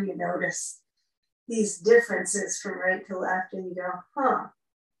 the more you notice these differences from right to left, and you go, huh,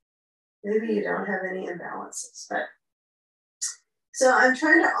 maybe you don't have any imbalances. But so I'm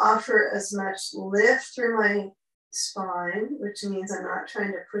trying to offer as much lift through my spine, which means I'm not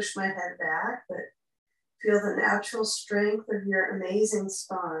trying to push my head back, but feel the natural strength of your amazing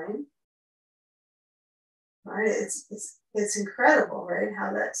spine. Right? It's incredible, right?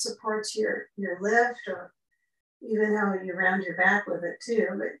 How that supports your lift, or even how you round your back with it too.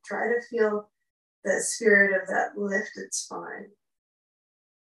 But try to feel the spirit of that lifted spine.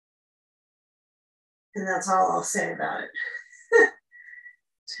 And that's all I'll say about it.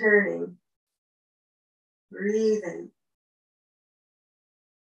 Turning, breathing.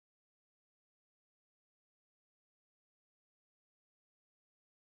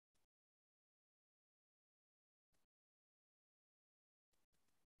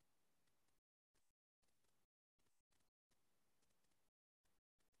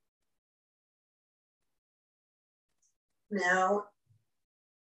 Now,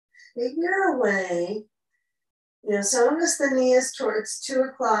 figure a way, some of us, the knee is towards 2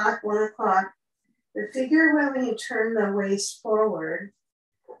 o'clock, 1 o'clock, but figure a way when you turn the waist forward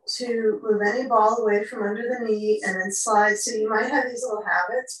to move any ball away from under the knee and then slide. So you might have these little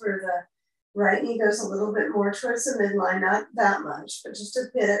habits where the right knee goes a little bit more towards the midline, not that much, but just a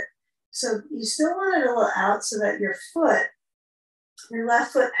bit. So you still want it a little out so that your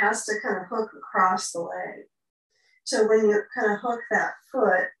left foot has to kind of hook across the leg. So when you kind of hook that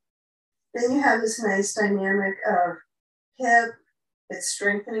foot, then you have this nice dynamic of hip, it's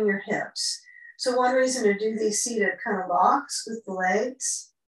strengthening your hips. So one reason to do these seated kind of locks with the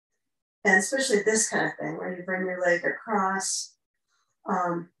legs, and especially this kind of thing, where you bring your leg across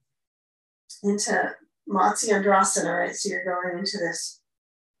into Matsyendrasana, right? So you're going into this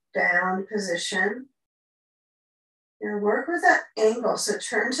down position. And work with that angle. So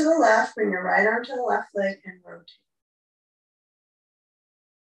turn to the left, bring your right arm to the left leg and rotate.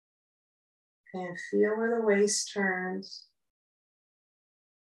 And feel where the waist turns.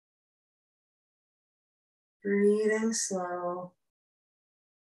 Breathing slow.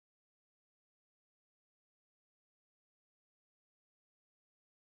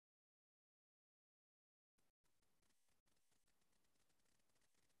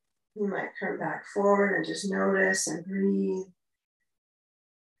 You might come back forward and just notice and breathe.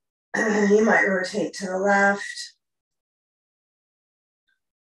 You might rotate to the left.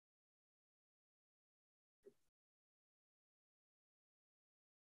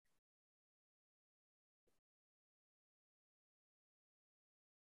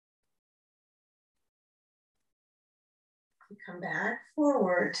 Come back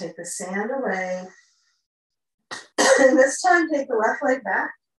forward, take the sand away. And this time, take the left leg back.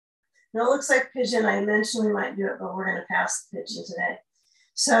 Now it looks like pigeon. I mentioned we might do it, but we're going to pass the pigeon today.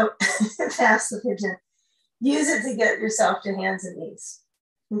 So pass the pigeon. Use it to get yourself to hands and knees.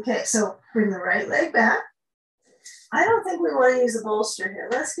 Okay, so bring the right leg back. I don't think we want to use a bolster here.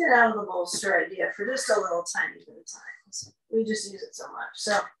 Let's get out of the bolster idea for just a little tiny bit of time. So we just use it so much.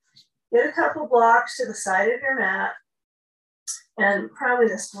 So get a couple blocks to the side of your mat. And probably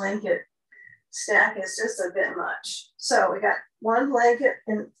this blanket stack is just a bit much. So we got one blanket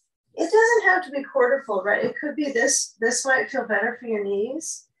It doesn't have to be quarter fold, right? It could be this. This might feel better for your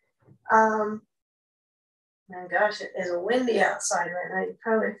knees. My gosh, it is windy outside right now. You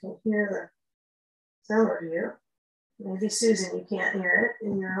probably can hear some of you. Maybe Susan, you can't hear it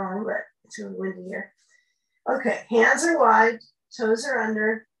in your home, but it's really windy here. Okay, hands are wide, toes are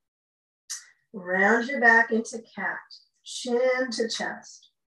under. Round your back into cat, chin to chest.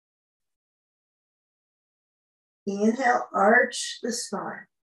 Inhale, arch the spine.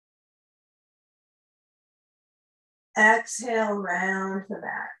 Exhale, round the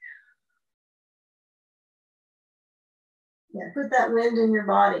back. Yeah, put that wind in your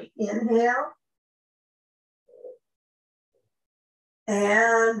body. Inhale.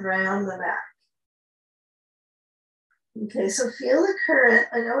 And round the back. Okay, so feel the current.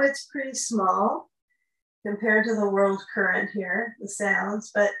 I know it's pretty small compared to the world current here, the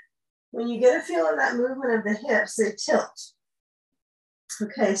sounds, but when you get a feel of that movement of the hips, they tilt.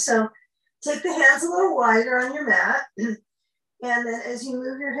 Okay, so take the hands a little wider on your mat. And then as you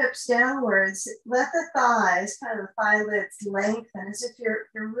move your hips downwards, let the thighs, kind of the thigh lids, lengthen as if you're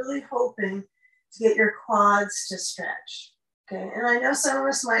really hoping to get your quads to stretch. Okay, and I know some of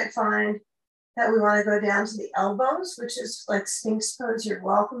us might find that we want to go down to the elbows, which is like Sphinx pose. You're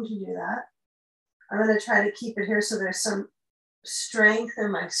welcome to do that. I'm going to try to keep it here so there's some strength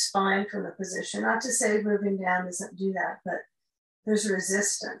in my spine from the position. Not to say moving down doesn't do that, but there's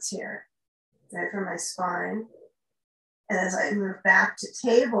resistance here, right, from my spine. And as I move back to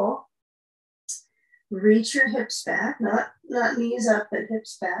table, reach your hips back, not knees up, but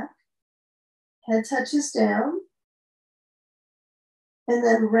hips back. Head touches down. And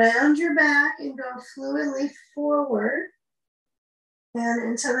then round your back and go fluidly forward and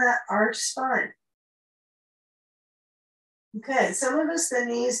into that arch spine. Okay, some of us, the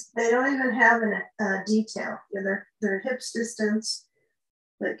knees, they don't even have a detail. They're hips distance,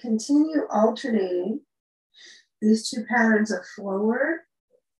 but continue alternating these two patterns of forward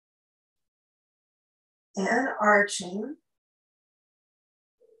and arching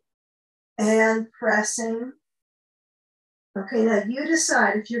and pressing. Okay, now you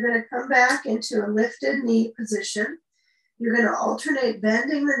decide if you're going to come back into a lifted knee position. You're going to alternate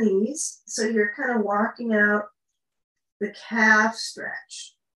bending the knees. So you're kind of walking out the calf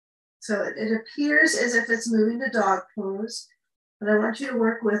stretch. So it appears as if it's moving to dog pose, but I want you to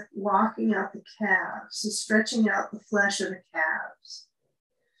work with walking out the calves, so stretching out the flesh of the calves.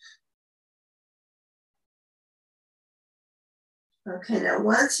 Okay, now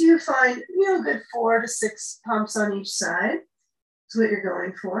once you find, good 4 to 6 pumps on each side, is what you're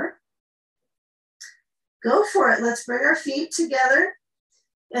going for. Go for it. Let's bring our feet together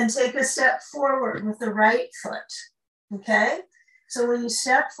and take a step forward with the right foot, okay? So when you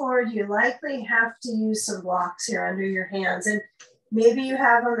step forward, you likely have to use some blocks here under your hands, and maybe you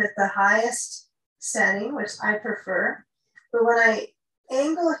have them at the highest setting, which I prefer, but when I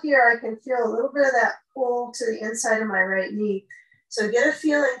angle here, I can feel a little bit of that pull to the inside of my right knee. So get a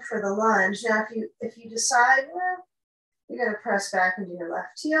feeling for the lunge. Now, if you decide, well, you're going to press back into your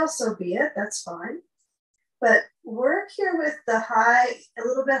left heel, so be it, that's fine. But work here with the high, a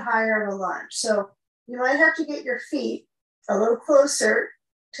little bit higher of a lunge. So you might have to get your feet a little closer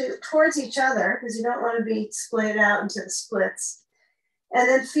towards each other because you don't want to be splayed out into the splits. And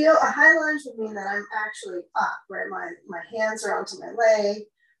then feel a high lunge would mean that I'm actually up, right? My hands are onto my leg,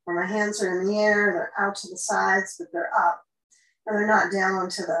 or my hands are in the air, they're out to the sides, but they're up. And they're not down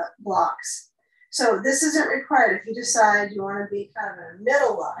onto the blocks. So this isn't required. If you decide you want to be kind of in a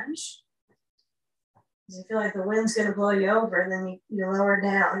middle lunge, because you feel like the wind's going to blow you over, then you lower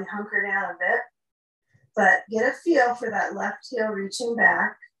down, you hunker down a bit. But get a feel for that left heel reaching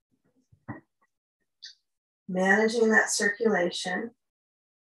back, managing that circulation.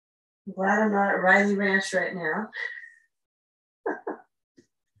 I'm glad I'm not at Riley Ranch right now.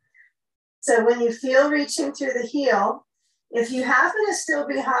 So when you feel reaching through the heel, if you happen to still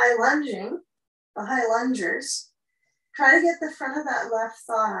be high lungers, try to get the front of that left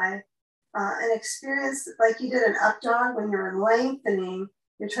thigh and experience like you did an up dog when you're lengthening,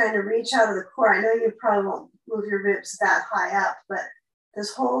 you're trying to reach out of the core. I know you probably won't move your ribs that high up, but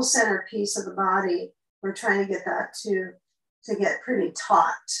this whole center piece of the body, we're trying to get that to get pretty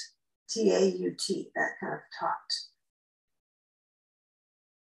taut, T-A-U-T, that kind of taut,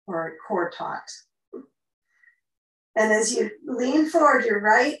 or core taut. And as you lean forward, your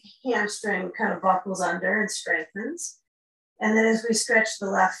right hamstring kind of buckles under and strengthens. And then as we stretch the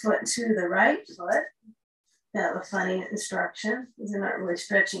left foot to the right foot, kind of a funny instruction because they're not really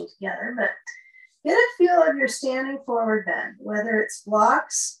stretching together, but get a feel of your standing forward bend, whether it's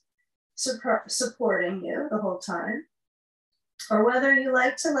blocks supporting you the whole time, or whether you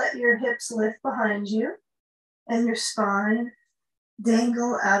like to let your hips lift behind you and your spine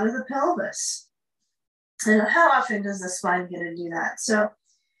dangle out of the pelvis. And how often does the spine get to do that? So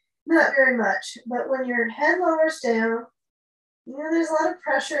not very much, but when your head lowers down, you know, there's a lot of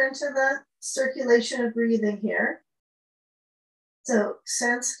pressure into the circulation of breathing here. So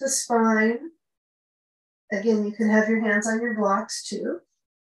sense the spine. Again, you can have your hands on your blocks too.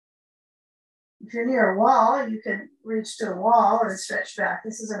 If you're near a wall, you can reach to a wall and stretch back.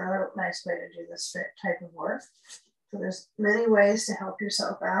 This is another nice way to do this type of work. So there's many ways to help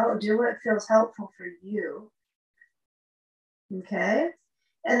yourself out. Do what feels helpful for you. Okay.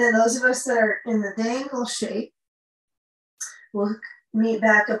 And then those of us that are in the dangle shape will meet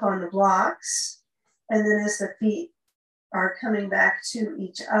back up on the blocks. And then as the feet are coming back to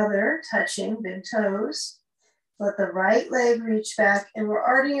each other, touching big toes, let the right leg reach back, and we're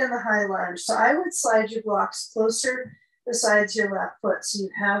already in the high lunge. So I would slide your blocks closer besides your left foot so you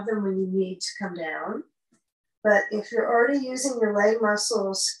have them when you need to come down. But if you're already using your leg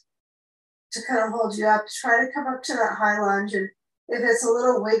muscles to kind of hold you up, try to come up to that high lunge. And if it's a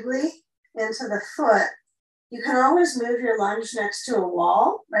little wiggly into the foot, you can always move your lunge next to a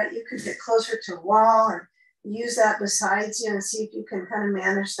wall, right? You could get closer to a wall and use that besides you and see if you can kind of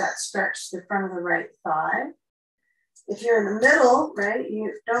manage that stretch to the front of the right thigh. If you're in the middle, right,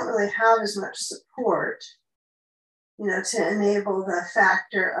 you don't really have as much support, you know, to enable the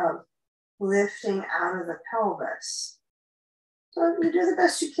factor of lifting out of the pelvis. So you do the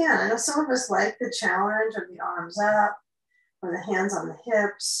best you can. I know some of us like the challenge of the arms up or the hands on the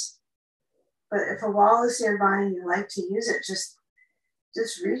hips, but if a wall is nearby and you like to use it, just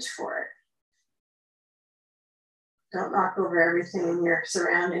reach for it. Don't knock over everything in your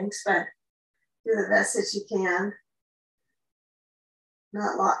surroundings, but do the best that you can.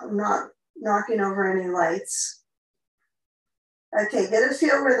 Not knocking over any lights. Okay, get a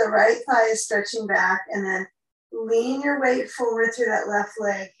feel where the right thigh is stretching back, and then lean your weight forward through that left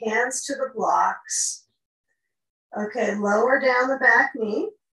leg, hands to the blocks. Okay, lower down the back knee.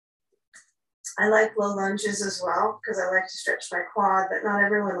 I like low lunges as well because I like to stretch my quad, but not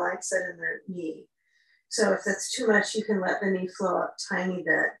everyone likes it in their knee. So if that's too much, you can let the knee flow up a tiny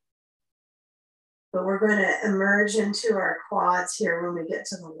bit. But we're going to emerge into our quads here when we get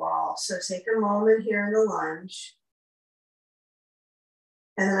to the wall. So take a moment here in the lunge.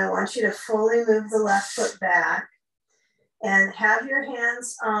 And then I want you to fully move the left foot back and have your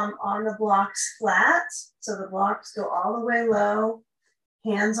hands on the blocks flat. So the blocks go all the way low,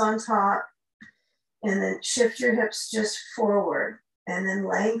 hands on top, and then shift your hips just forward and then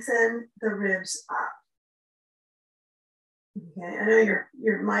lengthen the ribs up. Okay, I know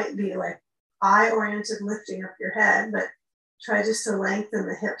you might be like eye-oriented lifting up your head, but try just to lengthen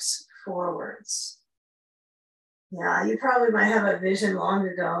the hips forwards. Yeah, you probably might have a vision long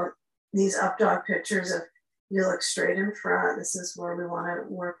ago, these up dog pictures of you look straight in front. This is where we want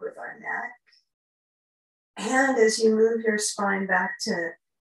to work with our neck. And as you move your spine back to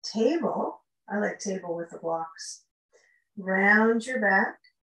table, I like table with the blocks, round your back,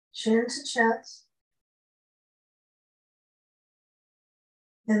 chin to chest,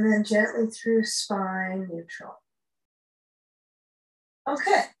 and then gently through spine neutral.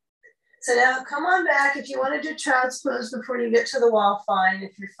 Okay, so now come on back. If you want to do child's pose before you get to the wall, fine.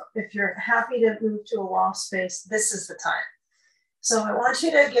 If you're happy to move to a wall space, this is the time. So I want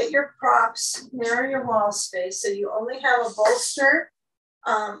you to get your props near your wall space. So you only have a bolster.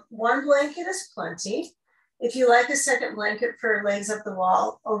 One blanket is plenty. If you like a second blanket for legs up the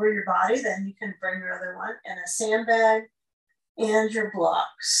wall over your body, then you can bring your other one, and a sandbag and your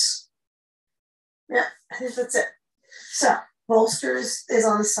blocks. Yeah, I think that's it. So bolster is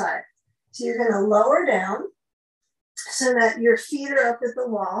on the side. So you're going to lower down so that your feet are up at the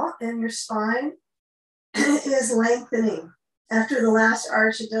wall and your spine is lengthening. After the last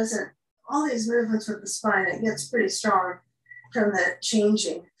arch, it doesn't, all these movements with the spine, it gets pretty strong from the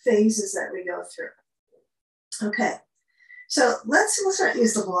changing phases that we go through. Okay, so let's not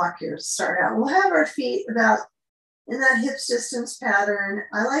use the block here to start out. We'll have our feet about in that hips distance pattern.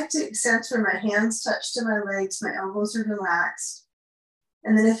 I like to center my hands touch to my legs, my elbows are relaxed.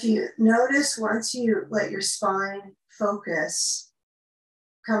 And then if you notice, once you let your spine come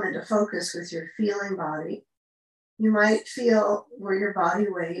into focus with your feeling body, you might feel where your body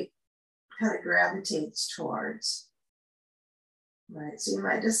weight kind of gravitates towards. Right, so you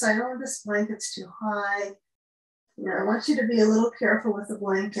might decide, oh, this blanket's too high. You know, I want you to be a little careful with the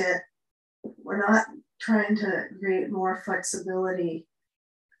blanket. We're not trying to create more flexibility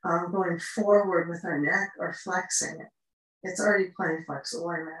going forward with our neck or flexing it. It's already plenty flexible,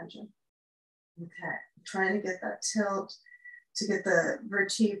 I imagine. Okay, I'm trying to get that tilt to get the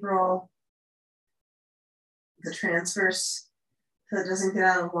vertebral, the transverse, so it doesn't get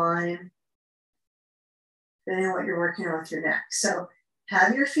out of line, depending on what you're working on with your neck. So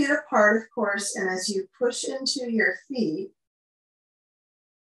have your feet apart, of course, and as you push into your feet,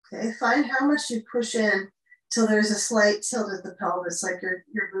 okay, find how much you push in till there's a slight tilt at the pelvis, like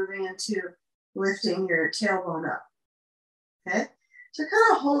you're moving into lifting your tailbone up, okay? So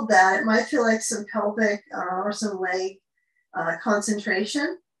kind of hold that. It might feel like some pelvic or some leg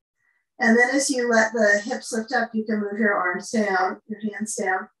concentration. And then as you let the hips lift up, you can move your arms down, your hands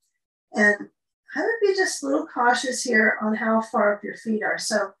down. And I would be just a little cautious here on how far up your feet are.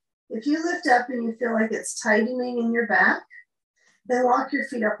 So if you lift up and you feel like it's tightening in your back, then walk your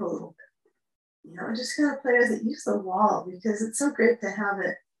feet up a little bit. You know, just kind of play with it. Use the wall because it's so great to have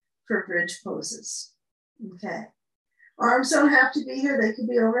it for bridge poses. Okay. Arms don't have to be here. They could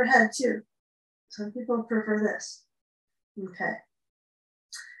be overhead too. Some people prefer this. Okay.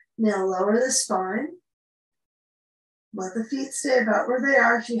 Now lower the spine. Let the feet stay about where they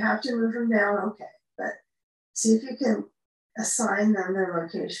are. If you have to move them down, okay. But see if you can assign them their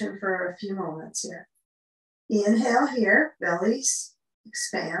location for a few moments here. Inhale here, belly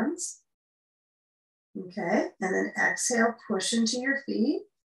expands. Okay, and then exhale, push into your feet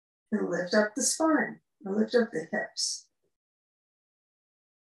and lift up the spine or lift up the hips.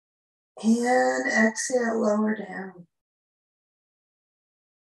 And exhale, lower down.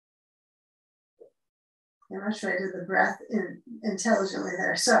 I'm not sure I did the breath intelligently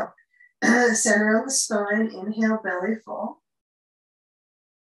there. So center on the spine, inhale, belly full.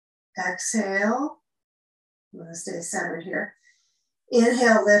 Exhale, I'm going to stay centered here.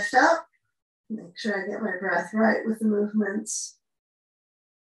 Inhale, lift up. Make sure I get my breath right with the movements.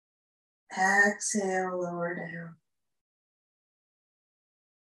 Exhale, lower down.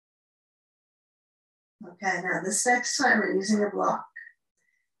 Okay, now this next time we're using a block.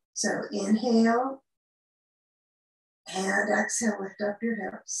 So inhale and exhale, lift up your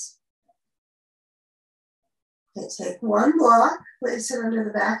hips. Okay, take one block, place it under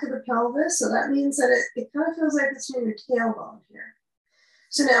the back of the pelvis. So that means that it kind of feels like it's near your tailbone here.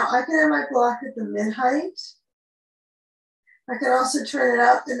 So now I can have my block at the mid-height. I can also turn it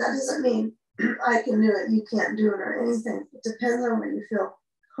up, and that doesn't mean I can do it, you can't do it, or anything. It depends on what you feel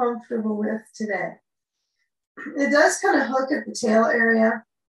comfortable with today. It does kind of hook at the tail area.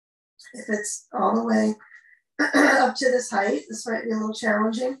 If it's all the way up to this height, this might be a little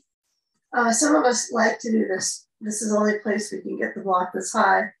challenging. Some of us like to do this. This is the only place we can get the block this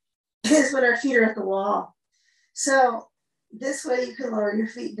high, is when our feet are at the wall. So this way you can lower your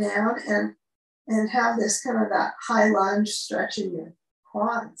feet down and have this kind of that high lunge stretching your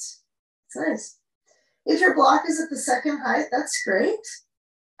quads. It's nice. If your block is at the second height, that's great.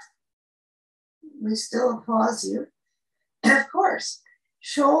 We still applaud you. And of course,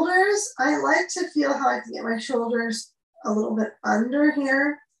 shoulders, I like to feel how I can get my shoulders a little bit under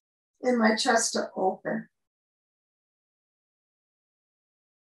here and my chest to open.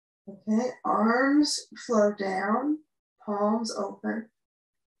 Okay, arms flow down, palms open.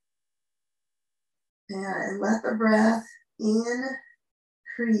 And let the breath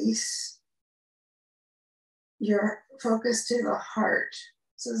increase your focus to the heart.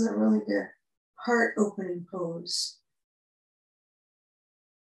 This is a really good heart opening pose.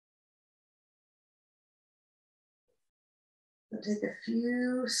 So take a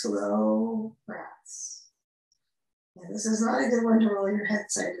few slow breaths. Yeah, this is not a good one to roll your head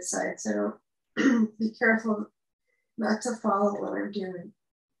side to side, so don't be careful not to follow what I'm doing.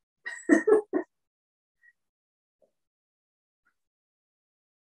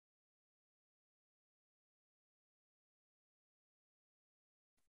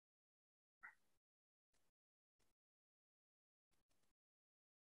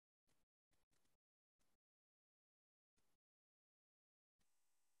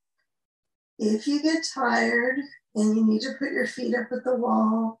 If you get tired and you need to put your feet up at the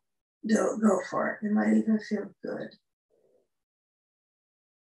wall, don't go for it. It might even feel good.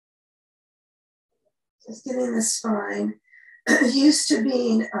 Just getting the spine used to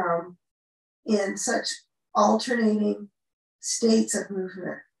being in such alternating states of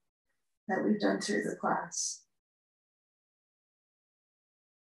movement that we've done through the class.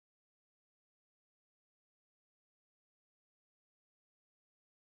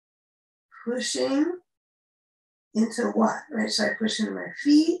 Pushing into what, right? So I push into my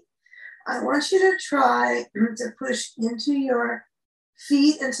feet. I want you to try to push into your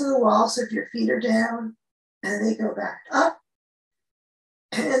feet into the wall. So if your feet are down and they go back up.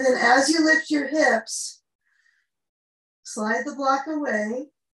 And then as you lift your hips, slide the block away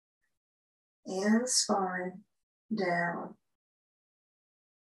and the spine down.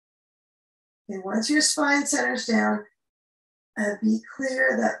 And once your spine centers down, be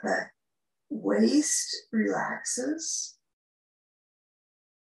clear that the waist relaxes.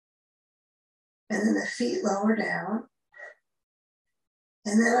 And then the feet lower down.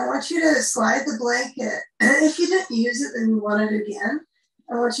 And then I want you to slide the blanket. If you didn't use it and you want it again,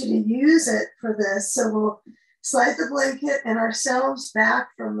 I want you to use it for this. So we'll slide the blanket and ourselves back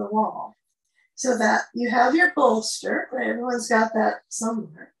from the wall so that you have your bolster. Right? Everyone's got that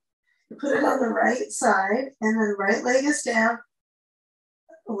somewhere. You put it on the right side and then right leg is down.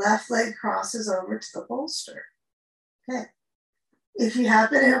 The left leg crosses over to the bolster. Okay. If you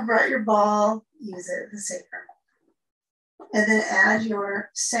happen to have brought your ball, use it at the same time. And then add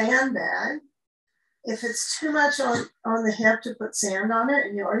your sandbag. If it's too much on the hip to put sand on it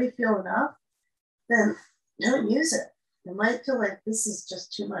and you already feel enough, then don't use it. You might feel like this is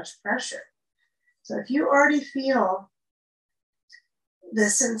just too much pressure. So if you already feel the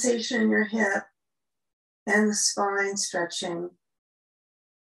sensation in your hip and the spine stretching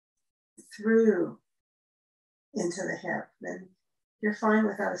through into the hip, then you're fine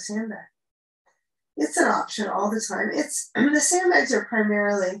without a sandbag. It's an option all the time. The sandbags are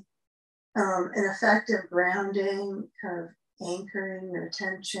primarily an effective grounding, kind of anchoring your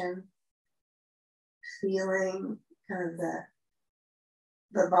attention, feeling kind of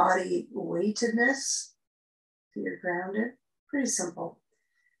the body weightedness, so you're grounded. Pretty simple.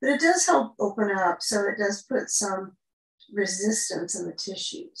 But it does help open up, so it does put some resistance in the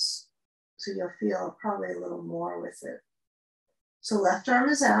tissues. So you'll feel probably a little more with it. So left arm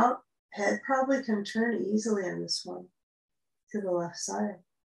is out. Head probably can turn easily on this one to the left side.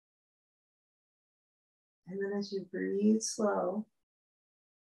 And then as you breathe slow,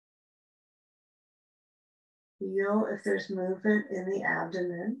 feel if there's movement in the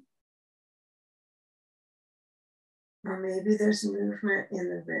abdomen, or maybe there's movement in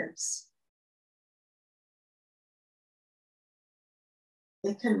the ribs.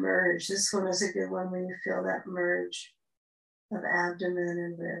 It can merge. This one is a good one when you feel that merge of abdomen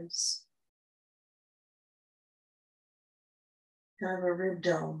and ribs. Kind of a rib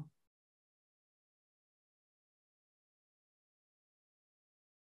dome.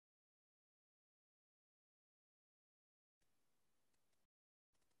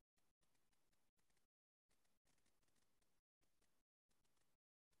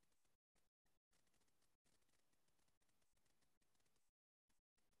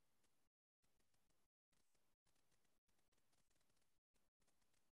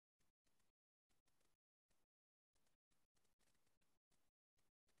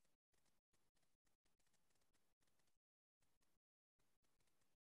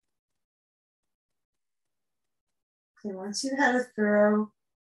 Okay, once you had a thorough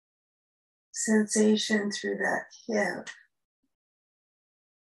sensation through that hip,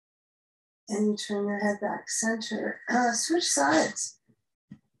 and you turn your head back center, switch sides.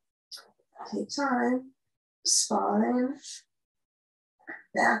 Take time, spine,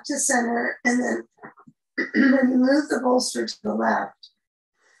 back to center, and then when you move the bolster to the left,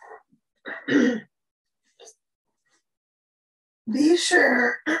 be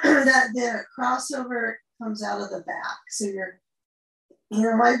sure that the crossover comes out of the back. So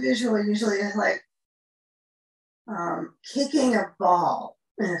my visual usually is like kicking a ball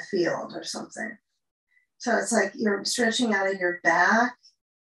in a field or something. So it's like you're stretching out of your back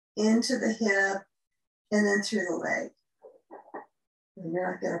into the hip and then through the leg. And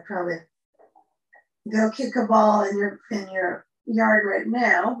you're not gonna probably go kick a ball in your yard right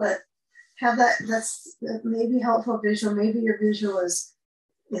now, but have that's maybe helpful visual. Maybe your visual is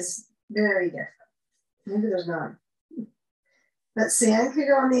very different. Maybe there's none. But sand could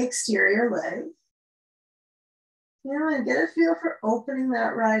go on the exterior leg. And get a feel for opening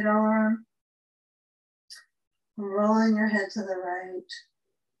that right arm. Rolling your head to the right.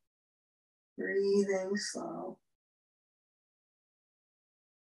 Breathing slow.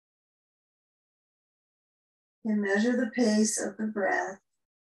 And measure the pace of the breath.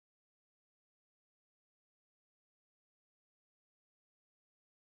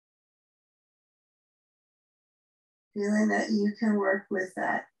 Feeling that you can work with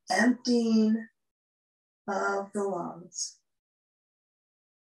that emptying of the lungs.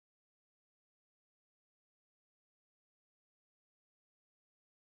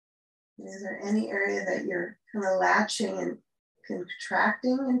 Is there any area that you're kind of latching and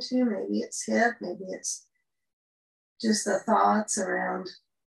contracting into? Maybe it's hip, maybe it's just the thoughts around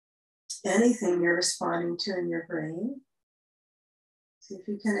anything you're responding to in your brain. See if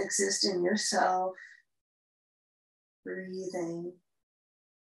you can exist in yourself, breathing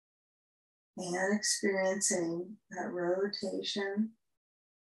and experiencing that rotation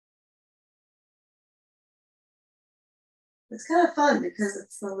It's kind of fun because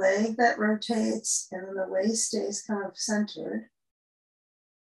it's the leg that rotates and then the waist stays kind of centered,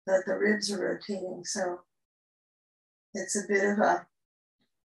 but the ribs are rotating. So it's a bit of a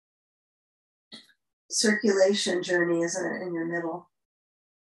circulation journey, isn't it, in your middle?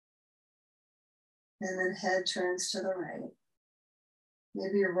 And then head turns to the right.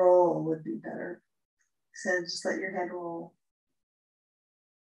 Maybe a roll would be better. So just let your head roll.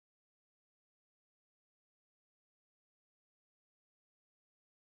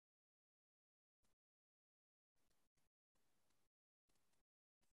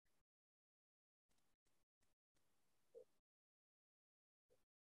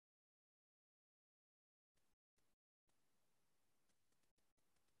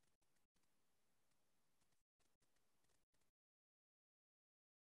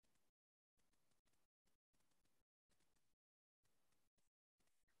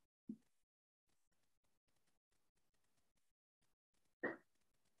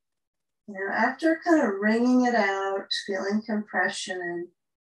 Now, after kind of wringing it out, feeling compression,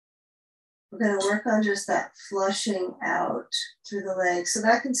 we're going to work on just that flushing out through the legs. So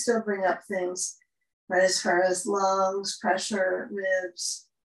that can still bring up things, right, as far as lungs, pressure, ribs.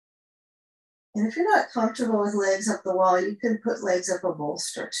 And if you're not comfortable with legs up the wall, you can put legs up a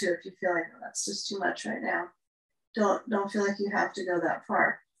bolster too if you feel like, oh, that's just too much right now. Don't feel like you have to go that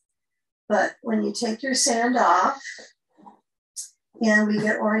far. But when you take your sand off and we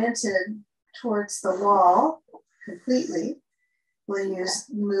get oriented towards the wall completely, we'll use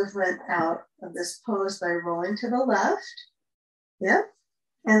movement out of this pose by rolling to the left. Yep.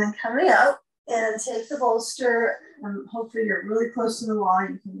 And then coming up and take the bolster. Hopefully you're really close to the wall.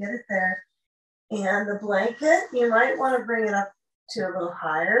 You can get it there. And the blanket, you might want to bring it up to a little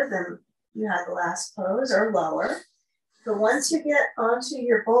higher than you had the last pose or lower. But once you get onto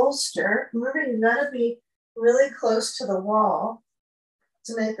your bolster, remember you've got to be really close to the wall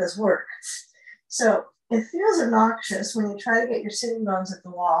to make this work. So it feels obnoxious when you try to get your sitting bones at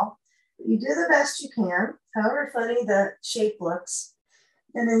the wall. But you do the best you can, however funny the shape looks.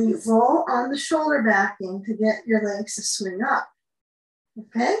 And then you roll on the shoulder backing to get your legs to swing up.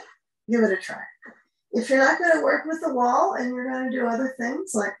 Okay? Give it a try. If you're not going to work with the wall and you're going to do other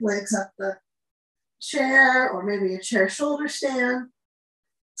things like legs up the chair or maybe a chair shoulder stand,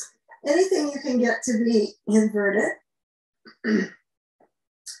 anything you can get to be inverted.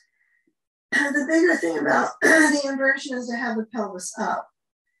 The bigger thing about the inversion is to have the pelvis up.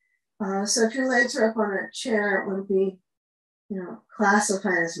 So if your legs are up on a chair, it wouldn't be,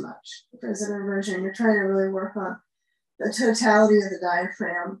 classified as much. If there's an inversion, you're trying to really work on the totality of the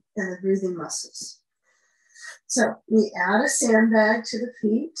diaphragm and the breathing muscles. So we add a sandbag to the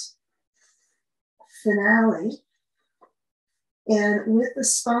feet, finale, and with the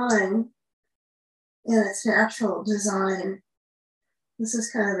spine in its natural design, this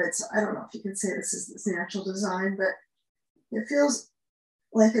is kind of its, I don't know if you can say this is its natural design, but it feels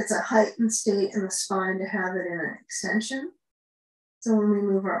like it's a heightened state in the spine to have it in an extension. So when we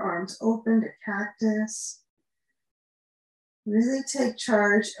move our arms open to cactus, really take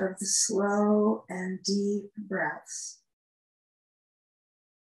charge of the slow and deep breaths.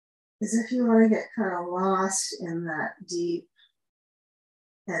 As if you want to get kind of lost in that deep,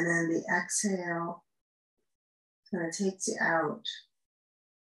 and then the exhale kind of takes you out.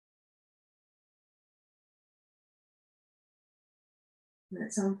 And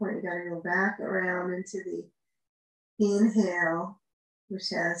at some point, you got to go back around into the inhale, which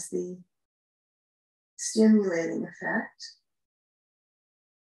has the stimulating effect,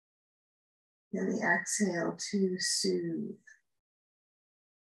 and the exhale to soothe.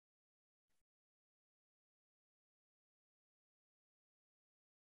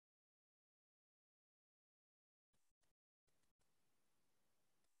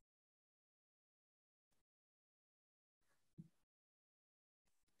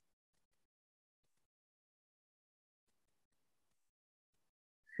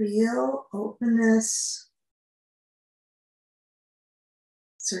 Feel openness,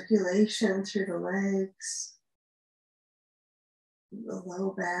 circulation through the legs, the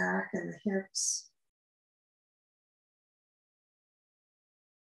low back and the hips.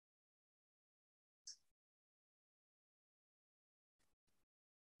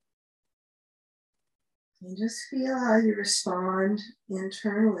 And just feel how you respond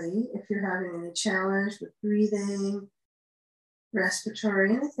internally if you're having any challenge with breathing, respiratory,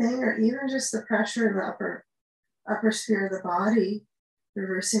 anything, or even just the pressure in the upper sphere of the body,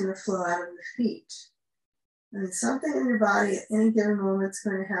 reversing the flow out of the feet. I mean, something in your body at any given moment is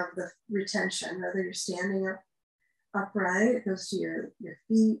going to have the retention, whether you're standing up upright, it goes to your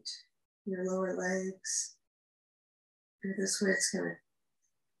feet, your lower legs. This way it's going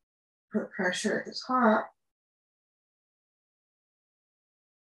to put pressure at the top.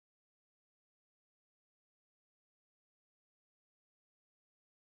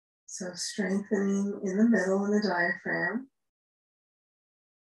 So strengthening in the middle in the diaphragm,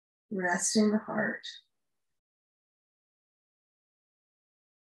 resting the heart.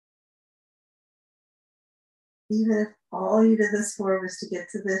 Even if all you did this for was to get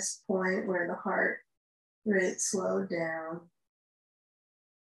to this point where the heart rate slowed down.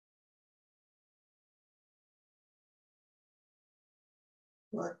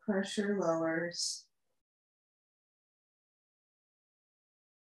 Blood pressure lowers.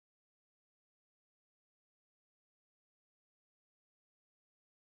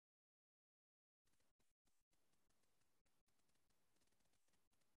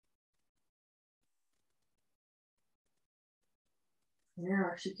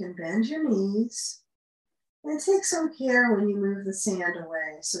 Now, if you can bend your knees and take some care when you move the sand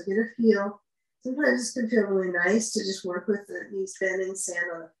away. So get a feel. Sometimes it can feel really nice to just work with the knees bending, sand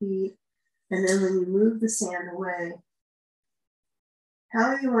on the feet. And then when you move the sand away,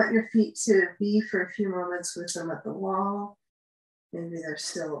 how you want your feet to be for a few moments with them at the wall. Maybe they're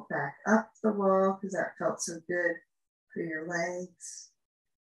still back up the wall because that felt so good for your legs.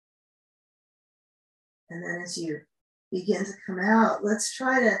 And then as you begin to come out, let's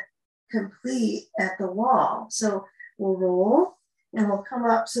try to complete at the wall. So we'll roll and we'll come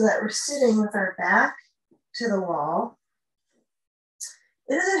up so that we're sitting with our back to the wall.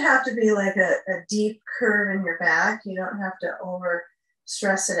 It doesn't have to be like a deep curve in your back. You don't have to over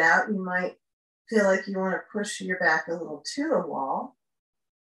stress it out. You might feel like you want to push your back a little to the wall,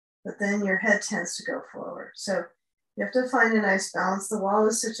 but then your head tends to go forward. So you have to find a nice balance. The wall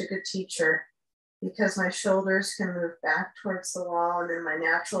is such a good teacher because my shoulders can move back towards the wall and then my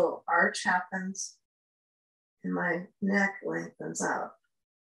natural arch happens and my neck lengthens out.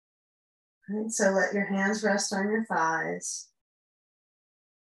 Right? So let your hands rest on your thighs,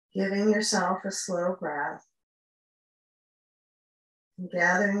 giving yourself a slow breath and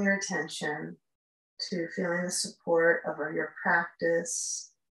gathering your attention to feeling the support of your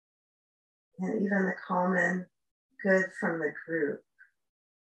practice and even the common good from the group.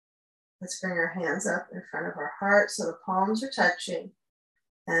 Let's bring our hands up in front of our heart so the palms are touching,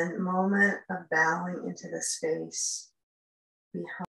 and moment of bowing into the space behind.